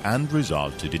forms and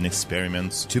resulted in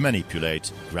experiments to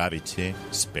manipulate gravity,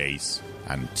 space,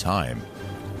 and time.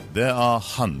 There are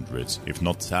hundreds, if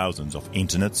not thousands, of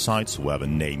internet sites where the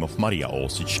name of Maria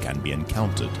Orsic can be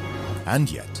encountered.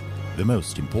 And yet, the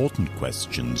most important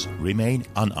questions remain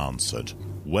unanswered.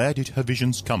 Where did her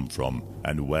visions come from,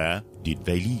 and where did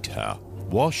they lead her?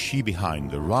 Was she behind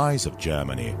the rise of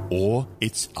Germany or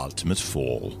its ultimate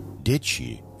fall? Did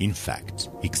she, in fact,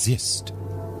 exist?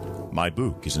 My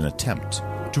book is an attempt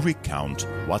to recount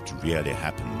what really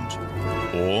happened,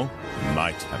 or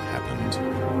might have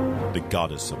happened. The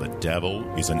Goddess of the Devil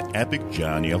is an epic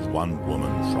journey of one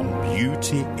woman from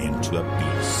beauty into a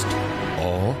beast,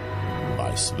 or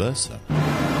vice versa.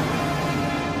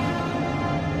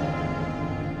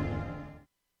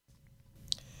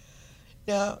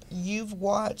 Now, you've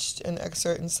watched an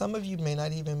excerpt, and some of you may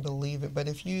not even believe it, but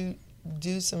if you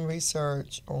do some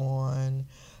research on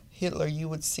Hitler, you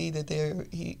would see that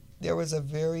there was a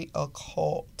very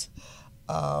occult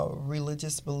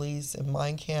religious beliefs in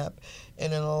Mein Kampf,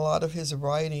 and in a lot of his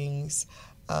writings,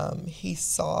 he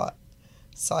sought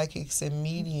psychics and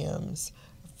mediums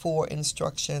for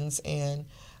instructions, and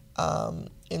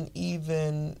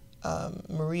even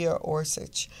Maria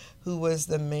Orsic, who was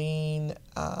the main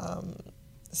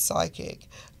psychic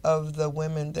of the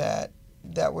women that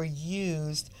were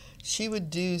used, she would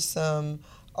do some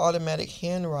automatic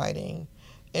handwriting,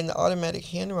 and the automatic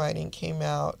handwriting came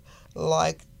out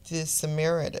like the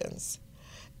Samaritans.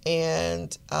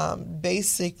 And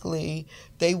basically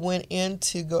they went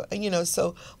into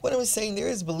so what I was saying, there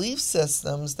is belief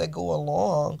systems that go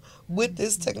along with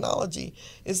this technology.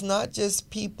 It's not just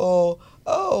people,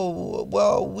 oh,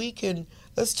 well,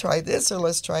 let's try this or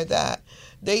let's try that.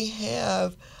 They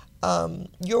have,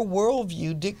 your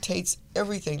worldview dictates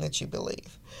everything that you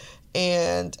believe.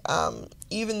 And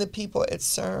even the people at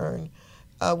CERN,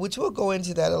 which we'll go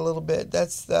into that a little bit,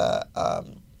 that's the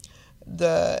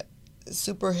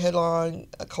Super Hadron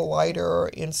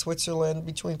Collider in Switzerland,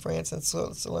 between France and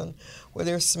Switzerland, where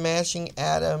they're smashing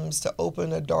atoms to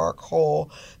open a dark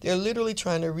hole. They're literally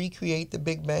trying to recreate the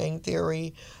Big Bang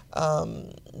Theory,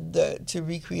 to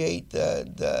recreate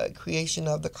the creation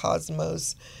of the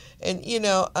cosmos. And,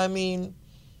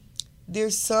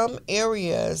 there's some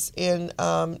areas, and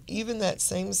even that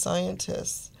same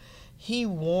scientist, he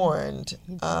warned,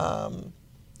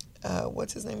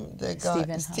 what's his name? The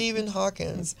guy, Stephen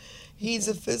Hawking. He's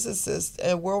a physicist,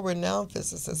 a world-renowned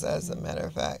physicist, as a matter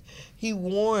of fact. He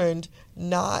warned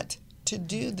not to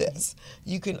do this.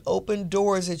 You can open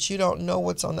doors that you don't know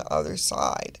what's on the other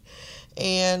side.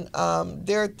 And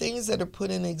there are things that are put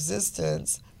in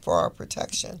existence for our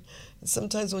protection. And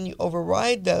sometimes when you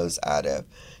override those out of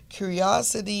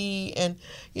curiosity, and,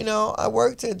 I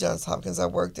worked at Johns Hopkins, I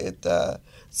worked at the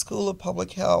School of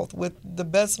Public Health with the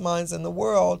best minds in the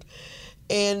world,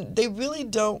 and they really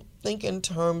don't think in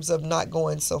terms of not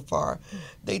going so far.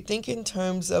 They think in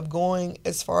terms of going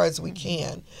as far as we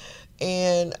can.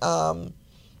 And all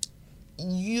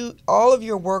of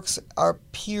your works are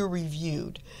peer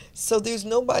reviewed. So there's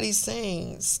nobody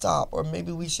saying stop, or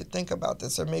maybe we should think about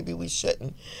this, or maybe we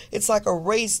shouldn't. It's like a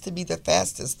race to be the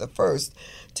fastest, the first,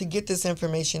 to get this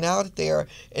information out there,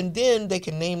 and then they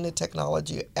can name the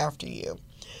technology after you.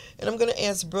 And I'm going to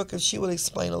ask Brooke if she will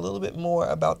explain a little bit more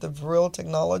about the Vril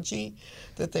technology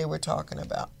that they were talking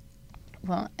about.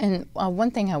 Well, and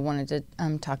one thing I wanted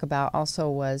to talk about also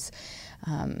was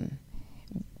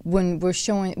when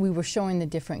we were showing the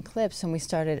different clips, and we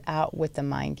started out with the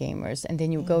Mind Gamers, and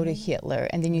then you go to Hitler,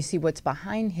 and then you see what's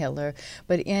behind Hitler.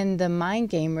 But in the Mind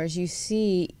Gamers, you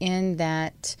see in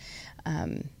that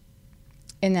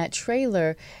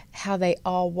trailer how they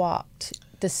all walked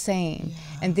the same,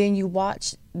 and then you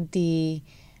watch the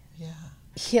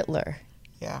Hitler,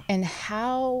 and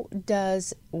how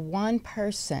does one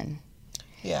person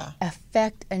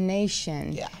affect a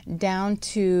nation down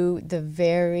to the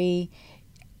very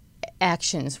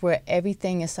actions where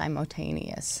everything is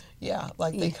simultaneous. Yeah,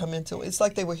 like they come into, it's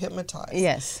like they were hypnotized.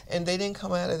 Yes. And they didn't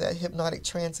come out of that hypnotic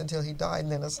trance until he died,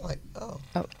 and then it's like,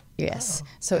 yes. Oh,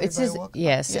 so it's just,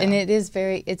 yes, and it's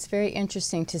very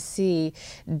interesting to see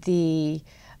the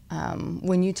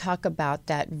when you talk about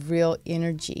that real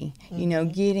energy,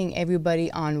 getting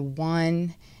everybody on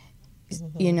one,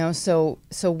 so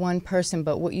one person.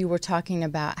 But what you were talking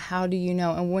about, how do you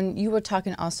know? And when you were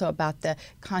talking also about the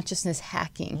consciousness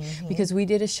hacking, because we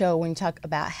did a show when you talk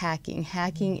about hacking.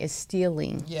 Hacking is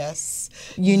stealing. Yes.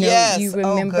 You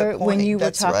remember when you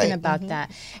were talking about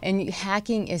that. And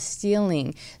hacking is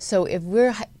stealing. So if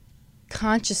we're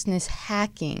consciousness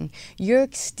hacking, you're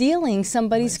stealing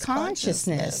somebody's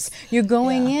consciousness. You're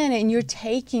going in and you're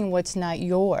taking what's not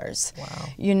yours.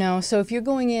 Wow. So if you're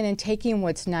going in and taking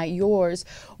what's not yours,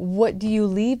 what do you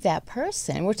leave that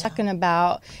person? We're talking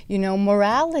about,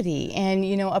 morality and,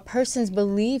 a person's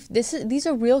belief. These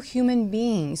are real human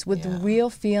beings with real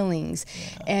feelings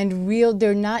and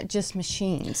they're not just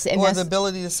machines. And or the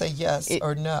ability to say yes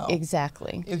or no.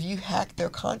 Exactly. If you hack their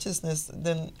consciousness,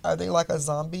 then are they like a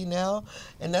zombie now? now,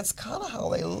 and that's kind of how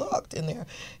they looked in there.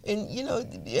 And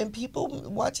and people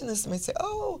watching this may say,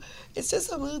 "Oh, it's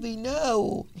just a movie."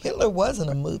 No, Hitler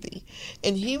wasn't a movie,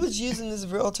 and he was using this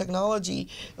real technology.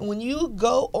 And when you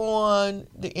go on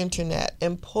the internet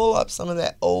and pull up some of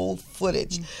that old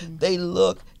footage, they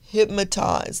look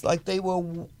hypnotized, like they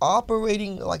were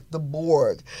operating like the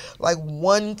Borg, like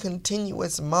one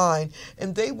continuous mind,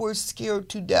 and they were scared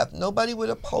to death. Nobody would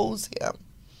oppose him,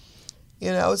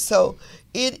 so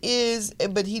it is,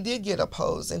 but he did get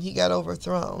opposed and he got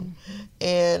overthrown,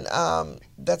 and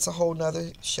that's a whole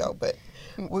nother show, but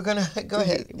we're gonna go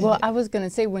ahead. Well, I was gonna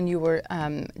say, when you were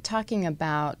talking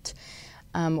about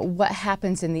what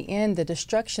happens in the end, the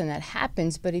destruction that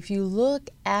happens, but if you look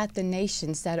at the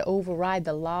nations that override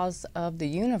the laws of the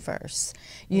universe,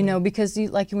 because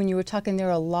like when you were talking,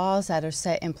 there are laws that are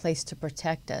set in place to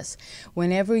protect us.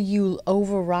 Whenever you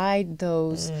override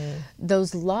those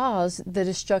laws, the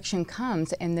destruction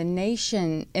comes, and the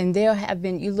nation, and there have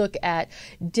been, you look at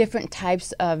different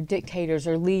types of dictators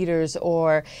or leaders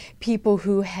or people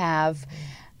who have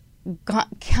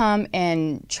come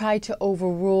and tried to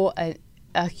overrule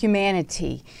a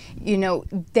humanity,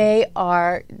 they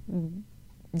are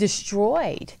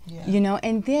destroyed,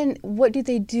 and then what do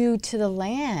they do to the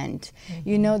land?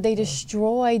 They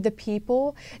destroy the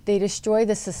people, they destroy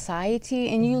the society,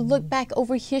 and you look back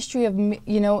over history of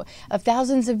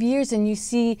thousands of years, and you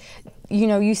see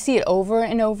it over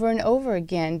and over and over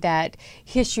again, that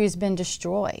history has been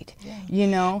destroyed,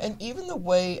 And even the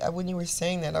way, when you were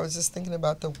saying that, I was just thinking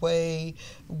about the way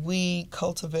we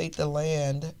cultivate the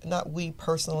land, not we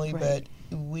personally, but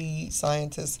we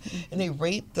scientists, and they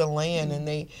rape the land, and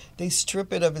they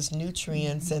strip it of its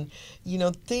nutrients, and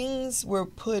things were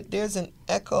put, there's an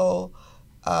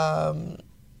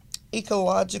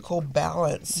ecological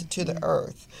balance to the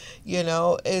earth.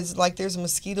 It's like there's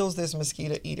mosquitoes, there's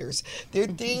mosquito eaters. There are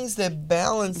things that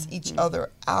balance each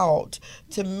other out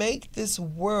to make this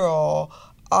world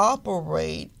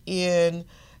operate in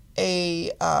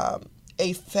a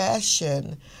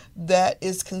fashion that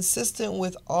is consistent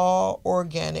with all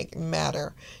organic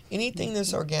matter. Anything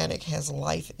that's organic has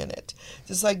life in it.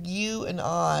 Just like you and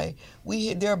I,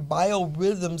 there are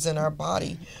biorhythms in our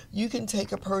body. You can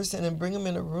take a person and bring them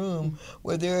in a room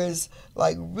where there is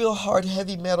like real hard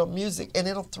heavy metal music, and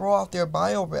it'll throw off their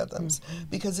biorhythms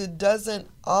because it doesn't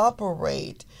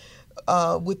operate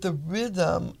with the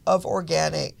rhythm of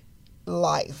organic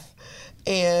life.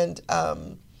 And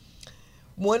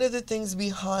one of the things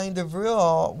behind the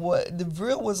Vril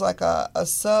was like a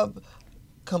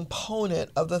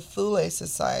sub-component of the Thule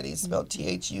Society, spelled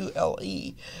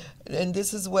Thule. And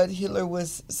this is what Hitler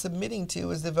was submitting to. It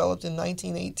was developed in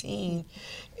 1918.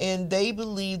 And they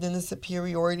believed in the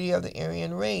superiority of the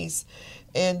Aryan race.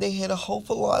 And they had a whole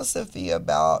philosophy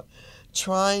about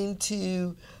trying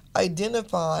to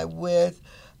identify with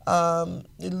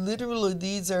literally,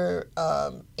 these are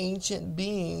ancient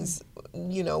beings,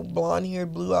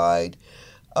 blonde-haired, blue-eyed,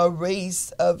 a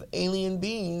race of alien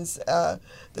beings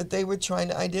that they were trying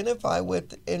to identify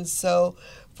with. And so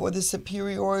for the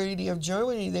superiority of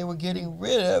Germany, they were getting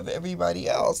rid of everybody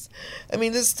else. I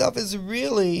mean, this stuff is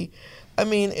really,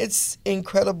 it's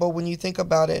incredible when you think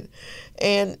about it.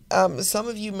 And some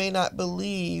of you may not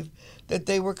believe that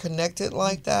they were connected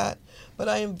like that, but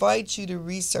I invite you to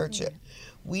research it.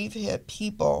 We've had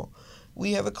people,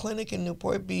 we have a clinic in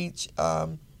Newport Beach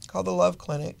called the Love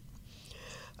Clinic,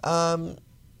 and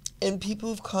people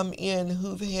who've come in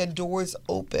who've had doors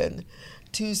open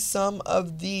to some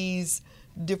of these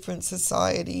different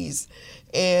societies,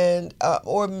 and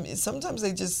or sometimes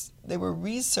they were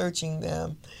researching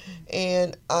them,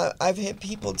 and I've had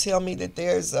people tell me that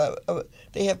there's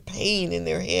they have pain in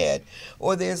their head,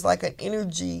 or there's like an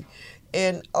energy,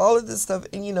 and all of this stuff.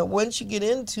 And once you get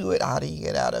into it, how do you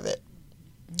get out of it?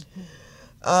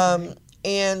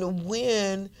 And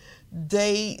when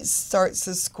they start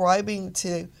subscribing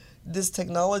to this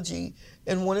technology,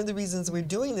 and one of the reasons we're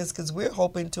doing this, because we're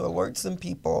hoping to alert some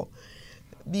people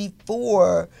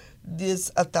before this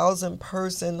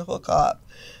 1,000-person hookup,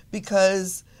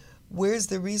 because where's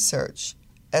the research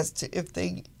as to if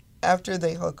they, after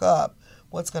they hook up,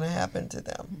 what's going to happen to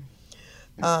them?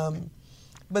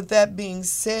 But that being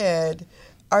said,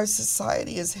 our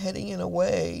society is heading in a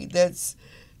way that's,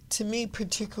 to me,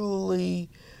 particularly,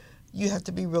 you have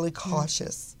to be really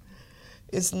cautious.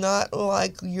 It's not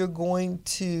like you're going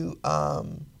to,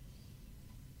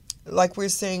 like we're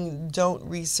saying, don't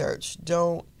research,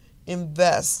 don't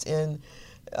invest in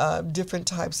different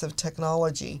types of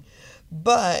technology.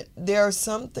 But there are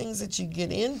some things that you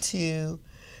get into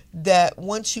that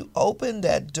once you open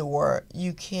that door,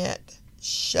 you can't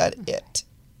shut it.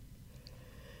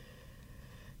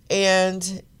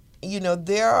 And, you know,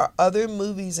 there are other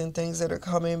movies and things that are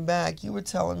coming back. You were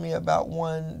telling me about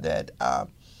one that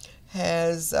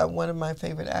has one of my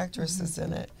favorite actresses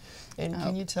in it. And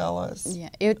can you tell us? Yeah,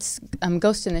 it's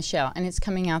Ghost in the Shell, and it's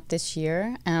coming out this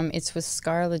year. It's with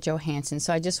Scarlett Johansson.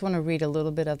 So I just want to read a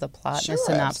little bit of the plot and the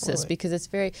synopsis, absolutely. because it's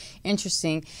very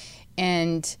interesting.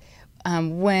 And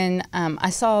when I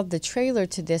saw the trailer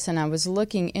to this and I was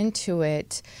looking into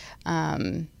it,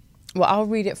 well, I'll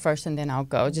read it first and then I'll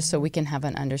go, just so we can have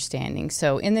an understanding.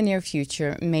 So, in the near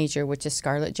future, Major, which is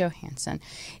Scarlett Johansson,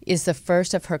 is the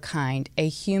first of her kind, a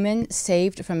human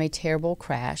saved from a terrible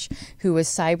crash who is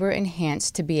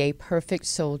cyber-enhanced to be a perfect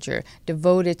soldier,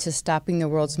 devoted to stopping the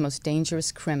world's most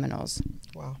dangerous criminals.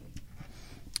 Wow.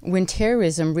 When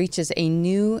terrorism reaches a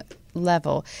new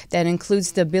level that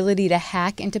includes the ability to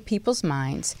hack into people's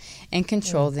minds and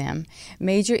control them,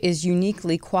 Major is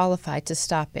uniquely qualified to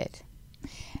stop it.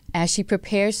 As she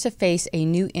prepares to face a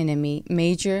new enemy,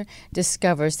 Major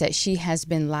discovers that she has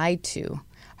been lied to.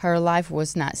 Her life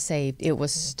was not saved, it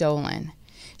was stolen.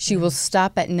 She will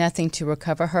stop at nothing to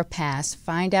recover her past,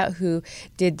 find out who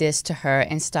did this to her,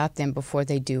 and stop them before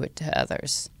they do it to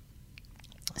others.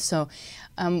 So,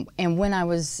 and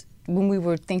when we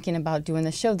were thinking about doing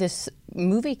the show, this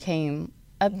movie came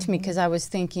up to me because I was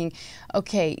thinking,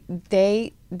 okay,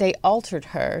 they altered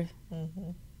her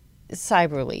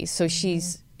cyberly, so she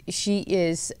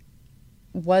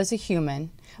was a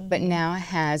human, but now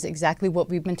has exactly what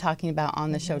we've been talking about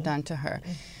on the show done to her.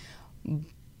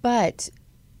 But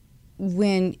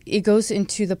when it goes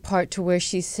into the part to where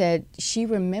she said she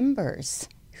remembers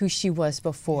who she was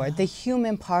before, the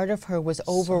human part of her was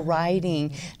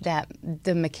overriding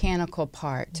the mechanical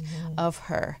part of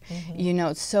her, you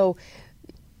know. So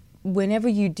whenever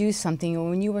you do something,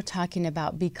 or when you were talking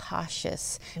about be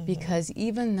cautious, because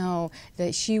even though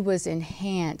that she was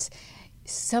enhanced,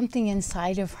 something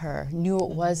inside of her knew it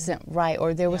wasn't right,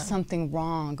 or there was something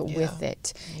wrong with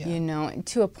it, you know,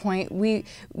 to a point.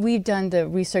 We've done the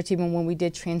research, even when we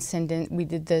did Transcendent, we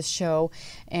did the show,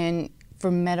 and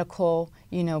for medical,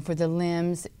 you know, for the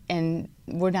limbs, and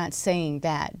we're not saying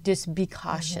that. Just be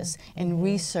cautious and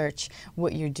research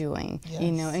what you're doing,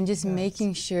 you know, and just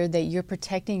making sure that you're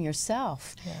protecting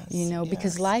yourself, you know,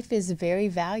 because life is very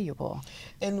valuable.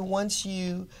 And once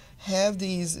you have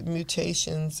these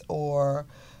mutations or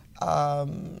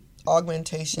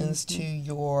augmentations to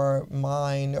your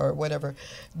mind or whatever,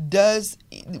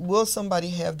 will somebody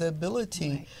have the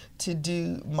ability to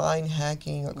do mind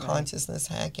hacking or consciousness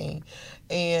hacking?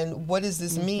 And what does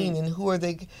this mean? And who are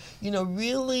they? You know,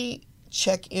 really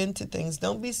check into things.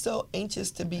 Don't be so anxious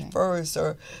to be first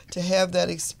or to have that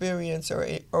experience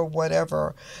or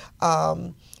whatever.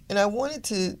 And I wanted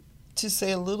to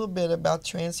say a little bit about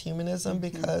transhumanism,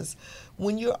 because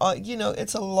when you're, you know,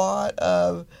 it's a lot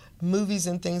of movies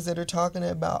and things that are talking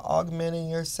about augmenting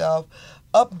yourself,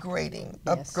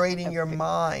 upgrading your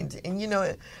mind. And, you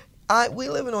know, we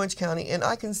live in Orange County, and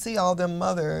I can see all them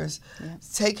mothers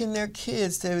taking their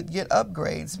kids to get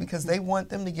upgrades because they want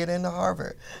them to get into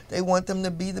Harvard. They want them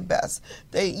to be the best.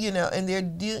 They, you know, and they're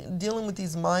dealing with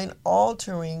these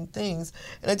mind-altering things.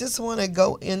 And I just want to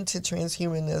go into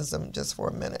transhumanism just for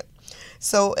a minute.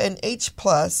 So an H+,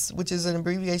 which is an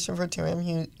abbreviation for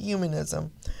transhumanism,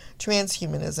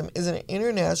 is an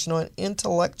international and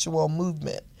intellectual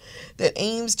movement that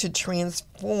aims to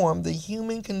transform the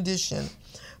human condition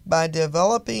by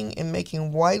developing and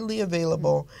making widely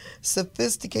available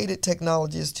sophisticated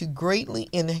technologies to greatly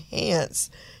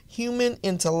enhance human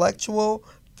intellectual,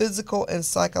 physical, and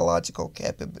psychological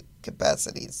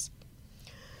capacities.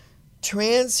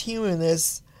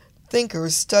 Transhumanist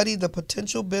thinkers study the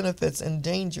potential benefits and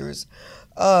dangers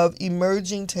of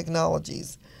emerging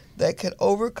technologies that could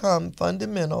overcome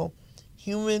fundamental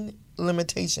human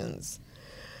limitations.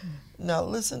 Now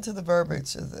listen to the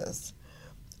verbiage of this.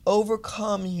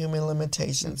 Overcome human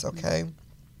limitations, okay?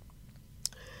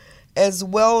 As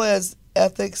well as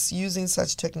ethics using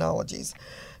such technologies.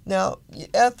 Now,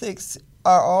 ethics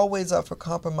are always up for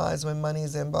compromise when money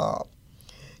is involved.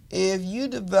 If you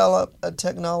develop a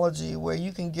technology where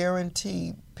you can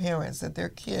guarantee parents that their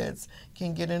kids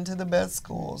can get into the best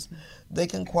schools, they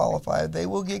can qualify, they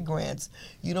will get grants,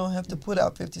 you don't have to put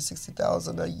out $50,000,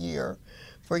 $60,000 a year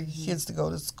for your kids to go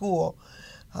to school,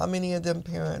 how many of them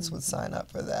parents would sign up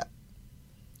for that?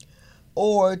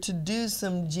 Or to do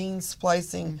some gene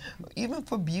splicing, even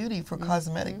for beauty, for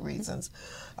cosmetic reasons.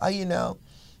 You know,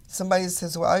 somebody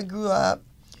says, well, I grew up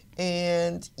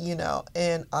and, you know,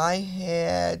 and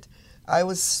I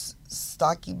was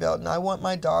stocky built, and I want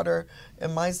my daughter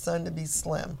and my son to be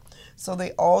slim. So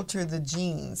they alter the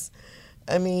genes.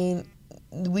 I mean,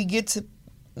 we get to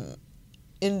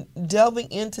in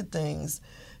delving into things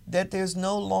that there's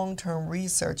no long-term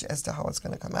research as to how it's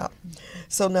going to come out.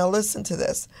 So now listen to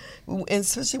this. And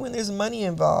especially when there's money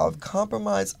involved,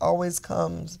 compromise always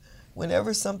comes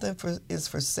whenever something is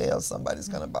for sale, somebody's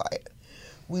going to buy it.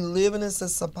 We live in a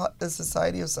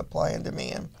society of supply and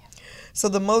demand. So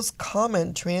the most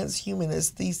common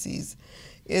transhumanist thesis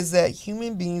is that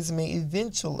human beings may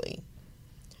eventually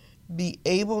be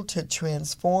able to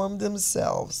transform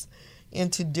themselves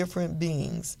into different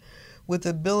beings with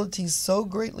abilities so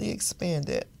greatly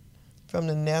expanded from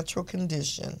the natural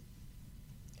condition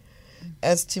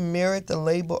as to merit the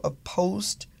label of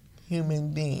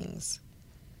post-human beings.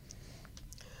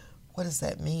 What does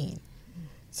that mean?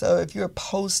 So if you're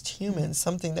post-human,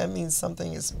 that means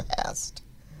something is past.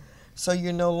 So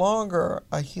you're no longer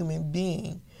a human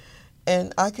being.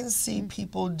 And I can see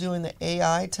people doing the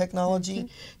AI technology.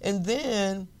 And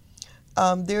then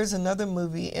there's another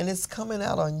movie, and it's coming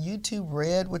out on YouTube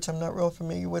Red, which I'm not real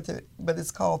familiar with it, but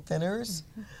it's called Thinners,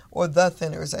 or The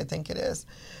Thinners, I think it is.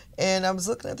 And I was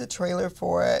looking at the trailer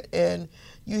for it, and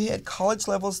you had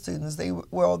college-level students. They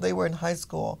were in high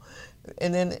school.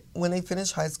 And then when they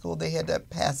finished high school, they had to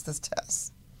pass this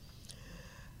test.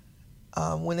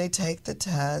 When they take the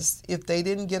test, if they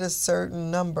didn't get a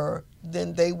certain number,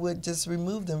 then they would just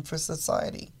remove them from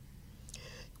society.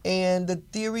 And the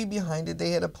theory behind it, they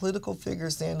had a political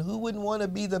figure saying, who wouldn't want to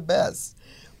be the best?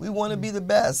 We want to be the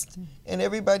best. And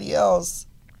everybody else,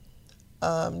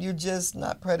 you're just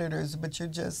not predators, but you're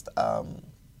just,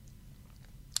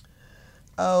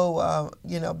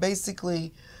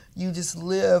 basically you just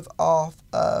live off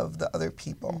of the other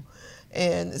people.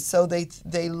 And so they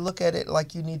look at it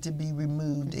like you need to be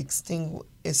removed,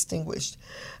 extinguished.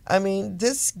 I mean,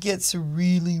 this gets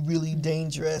really, really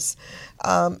dangerous.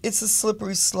 It's a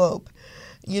slippery slope.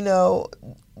 You know,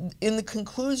 in the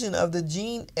conclusion of the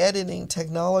gene editing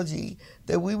technology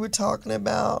that we were talking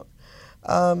about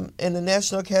in the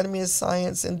National Academy of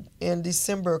Science in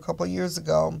December a couple of years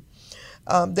ago,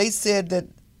 they said that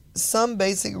some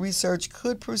basic research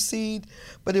could proceed,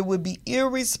 but it would be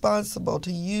irresponsible to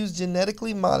use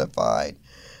genetically modified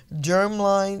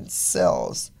germline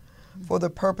cells for the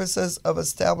purposes of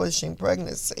establishing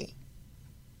pregnancy.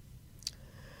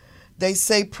 They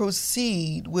say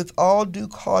proceed with all due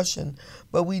caution,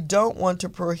 but we don't want to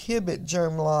prohibit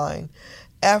germline.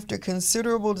 After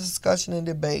considerable discussion and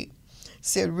debate,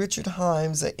 said Richard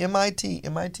Hymes, an MIT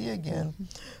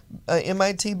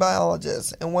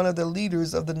biologist and one of the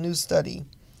leaders of the new study.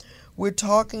 We're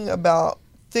talking about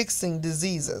fixing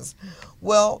diseases.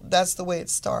 Well, that's the way it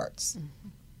starts.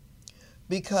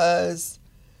 Because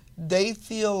they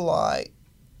feel like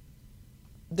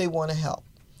they want to help.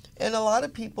 And a lot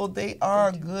of people, they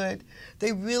are good.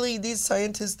 These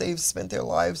scientists, they've spent their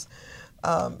lives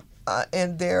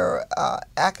and their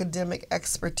academic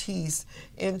expertise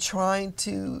in trying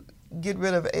to get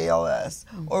rid of ALS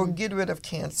or get rid of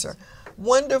cancer.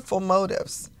 Wonderful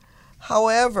motives.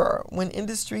 However, when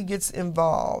industry gets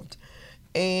involved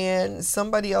and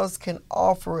somebody else can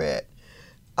offer it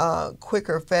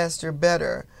quicker, faster,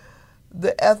 better,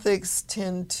 the ethics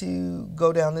tend to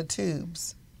go down the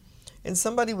tubes. And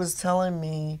somebody was telling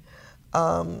me,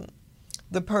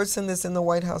 the person that's in the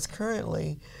White House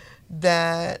currently,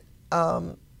 that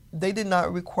they did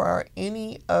not require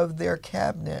any of their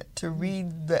cabinet to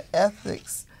read the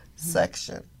ethics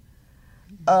section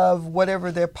of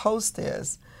whatever their post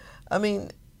is. I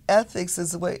mean, ethics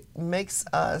is what makes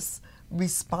us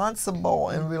responsible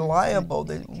and reliable,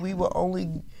 that we will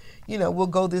only, we'll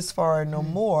go this far and no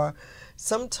more.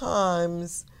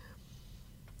 Sometimes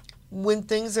when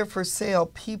things are for sale,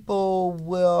 people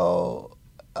will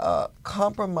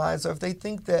compromise, or if they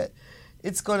think that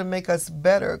it's going to make us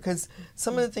better, because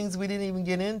some of the things we didn't even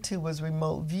get into was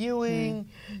remote viewing,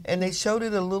 and they showed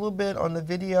it a little bit on the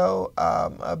video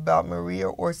about Maria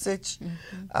Orsic,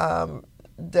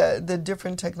 the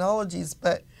different technologies,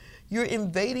 but you're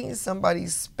invading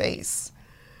somebody's space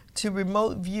to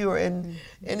remote view, and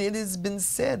it has been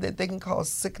said that they can cause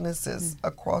sicknesses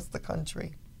across the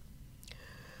country.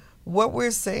 What we're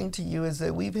saying to you is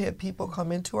that we've had people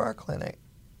come into our clinic.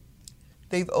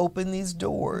 They've opened these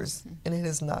doors, and it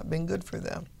has not been good for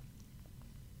them.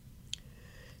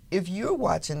 If you're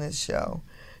watching this show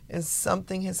and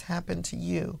something has happened to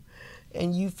you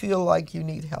and you feel like you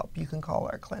need help, you can call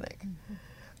our clinic.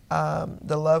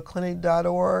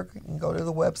 theloveclinic.org, you can go to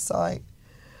the website.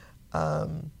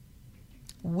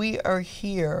 We are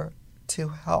here to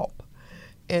help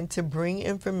and to bring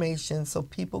information so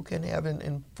people can have an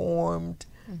informed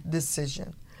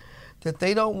decision. That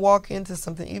they don't walk into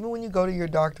something, even when you go to your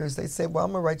doctors, they say, well,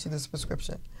 I'm going to write you this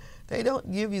prescription. They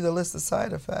don't give you the list of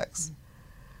side effects.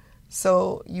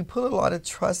 So you put a lot of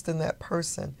trust in that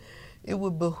person. It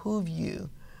would behoove you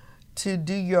to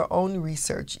do your own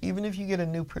research, even if you get a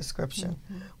new prescription.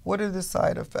 What are the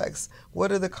side effects?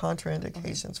 What are the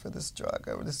contraindications for this drug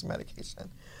or this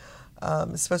medication?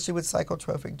 Especially with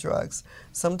psychotropic drugs.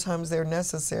 Sometimes they're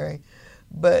necessary,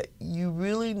 but you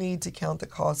really need to count the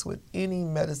cost with any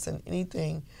medicine,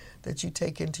 anything that you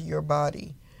take into your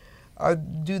body.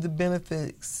 Do the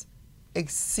benefits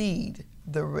exceed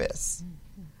the risks?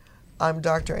 I'm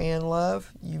Dr. Ann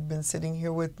Love. You've been sitting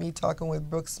here with me talking with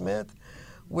Brooke Smith.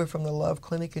 We're from the Love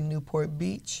Clinic in Newport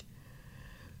Beach.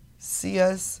 See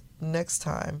us next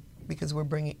time because we're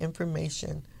bringing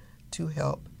information to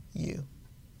help you.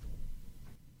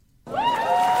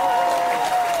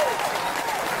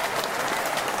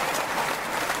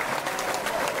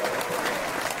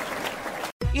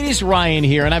 It is Ryan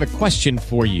here, and I have a question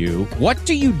for you. What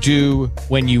do you do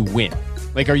when you win?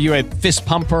 Like, are you a fist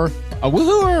pumper, a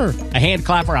woohooer, a hand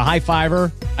clapper, a high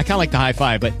fiver? I kind of like the high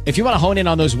five, but if you want to hone in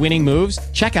on those winning moves,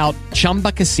 check out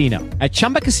Chumba Casino. At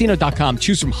ChumbaCasino.com,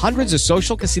 choose from hundreds of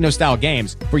social casino-style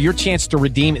games for your chance to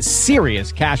redeem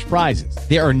serious cash prizes.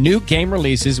 There are new game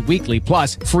releases weekly,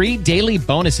 plus free daily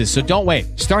bonuses. So don't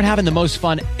wait. Start having the most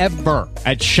fun ever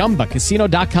at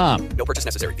ChumbaCasino.com. No purchase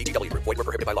necessary. VGW Group. Void where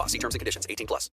prohibited by law. See terms and conditions. 18+.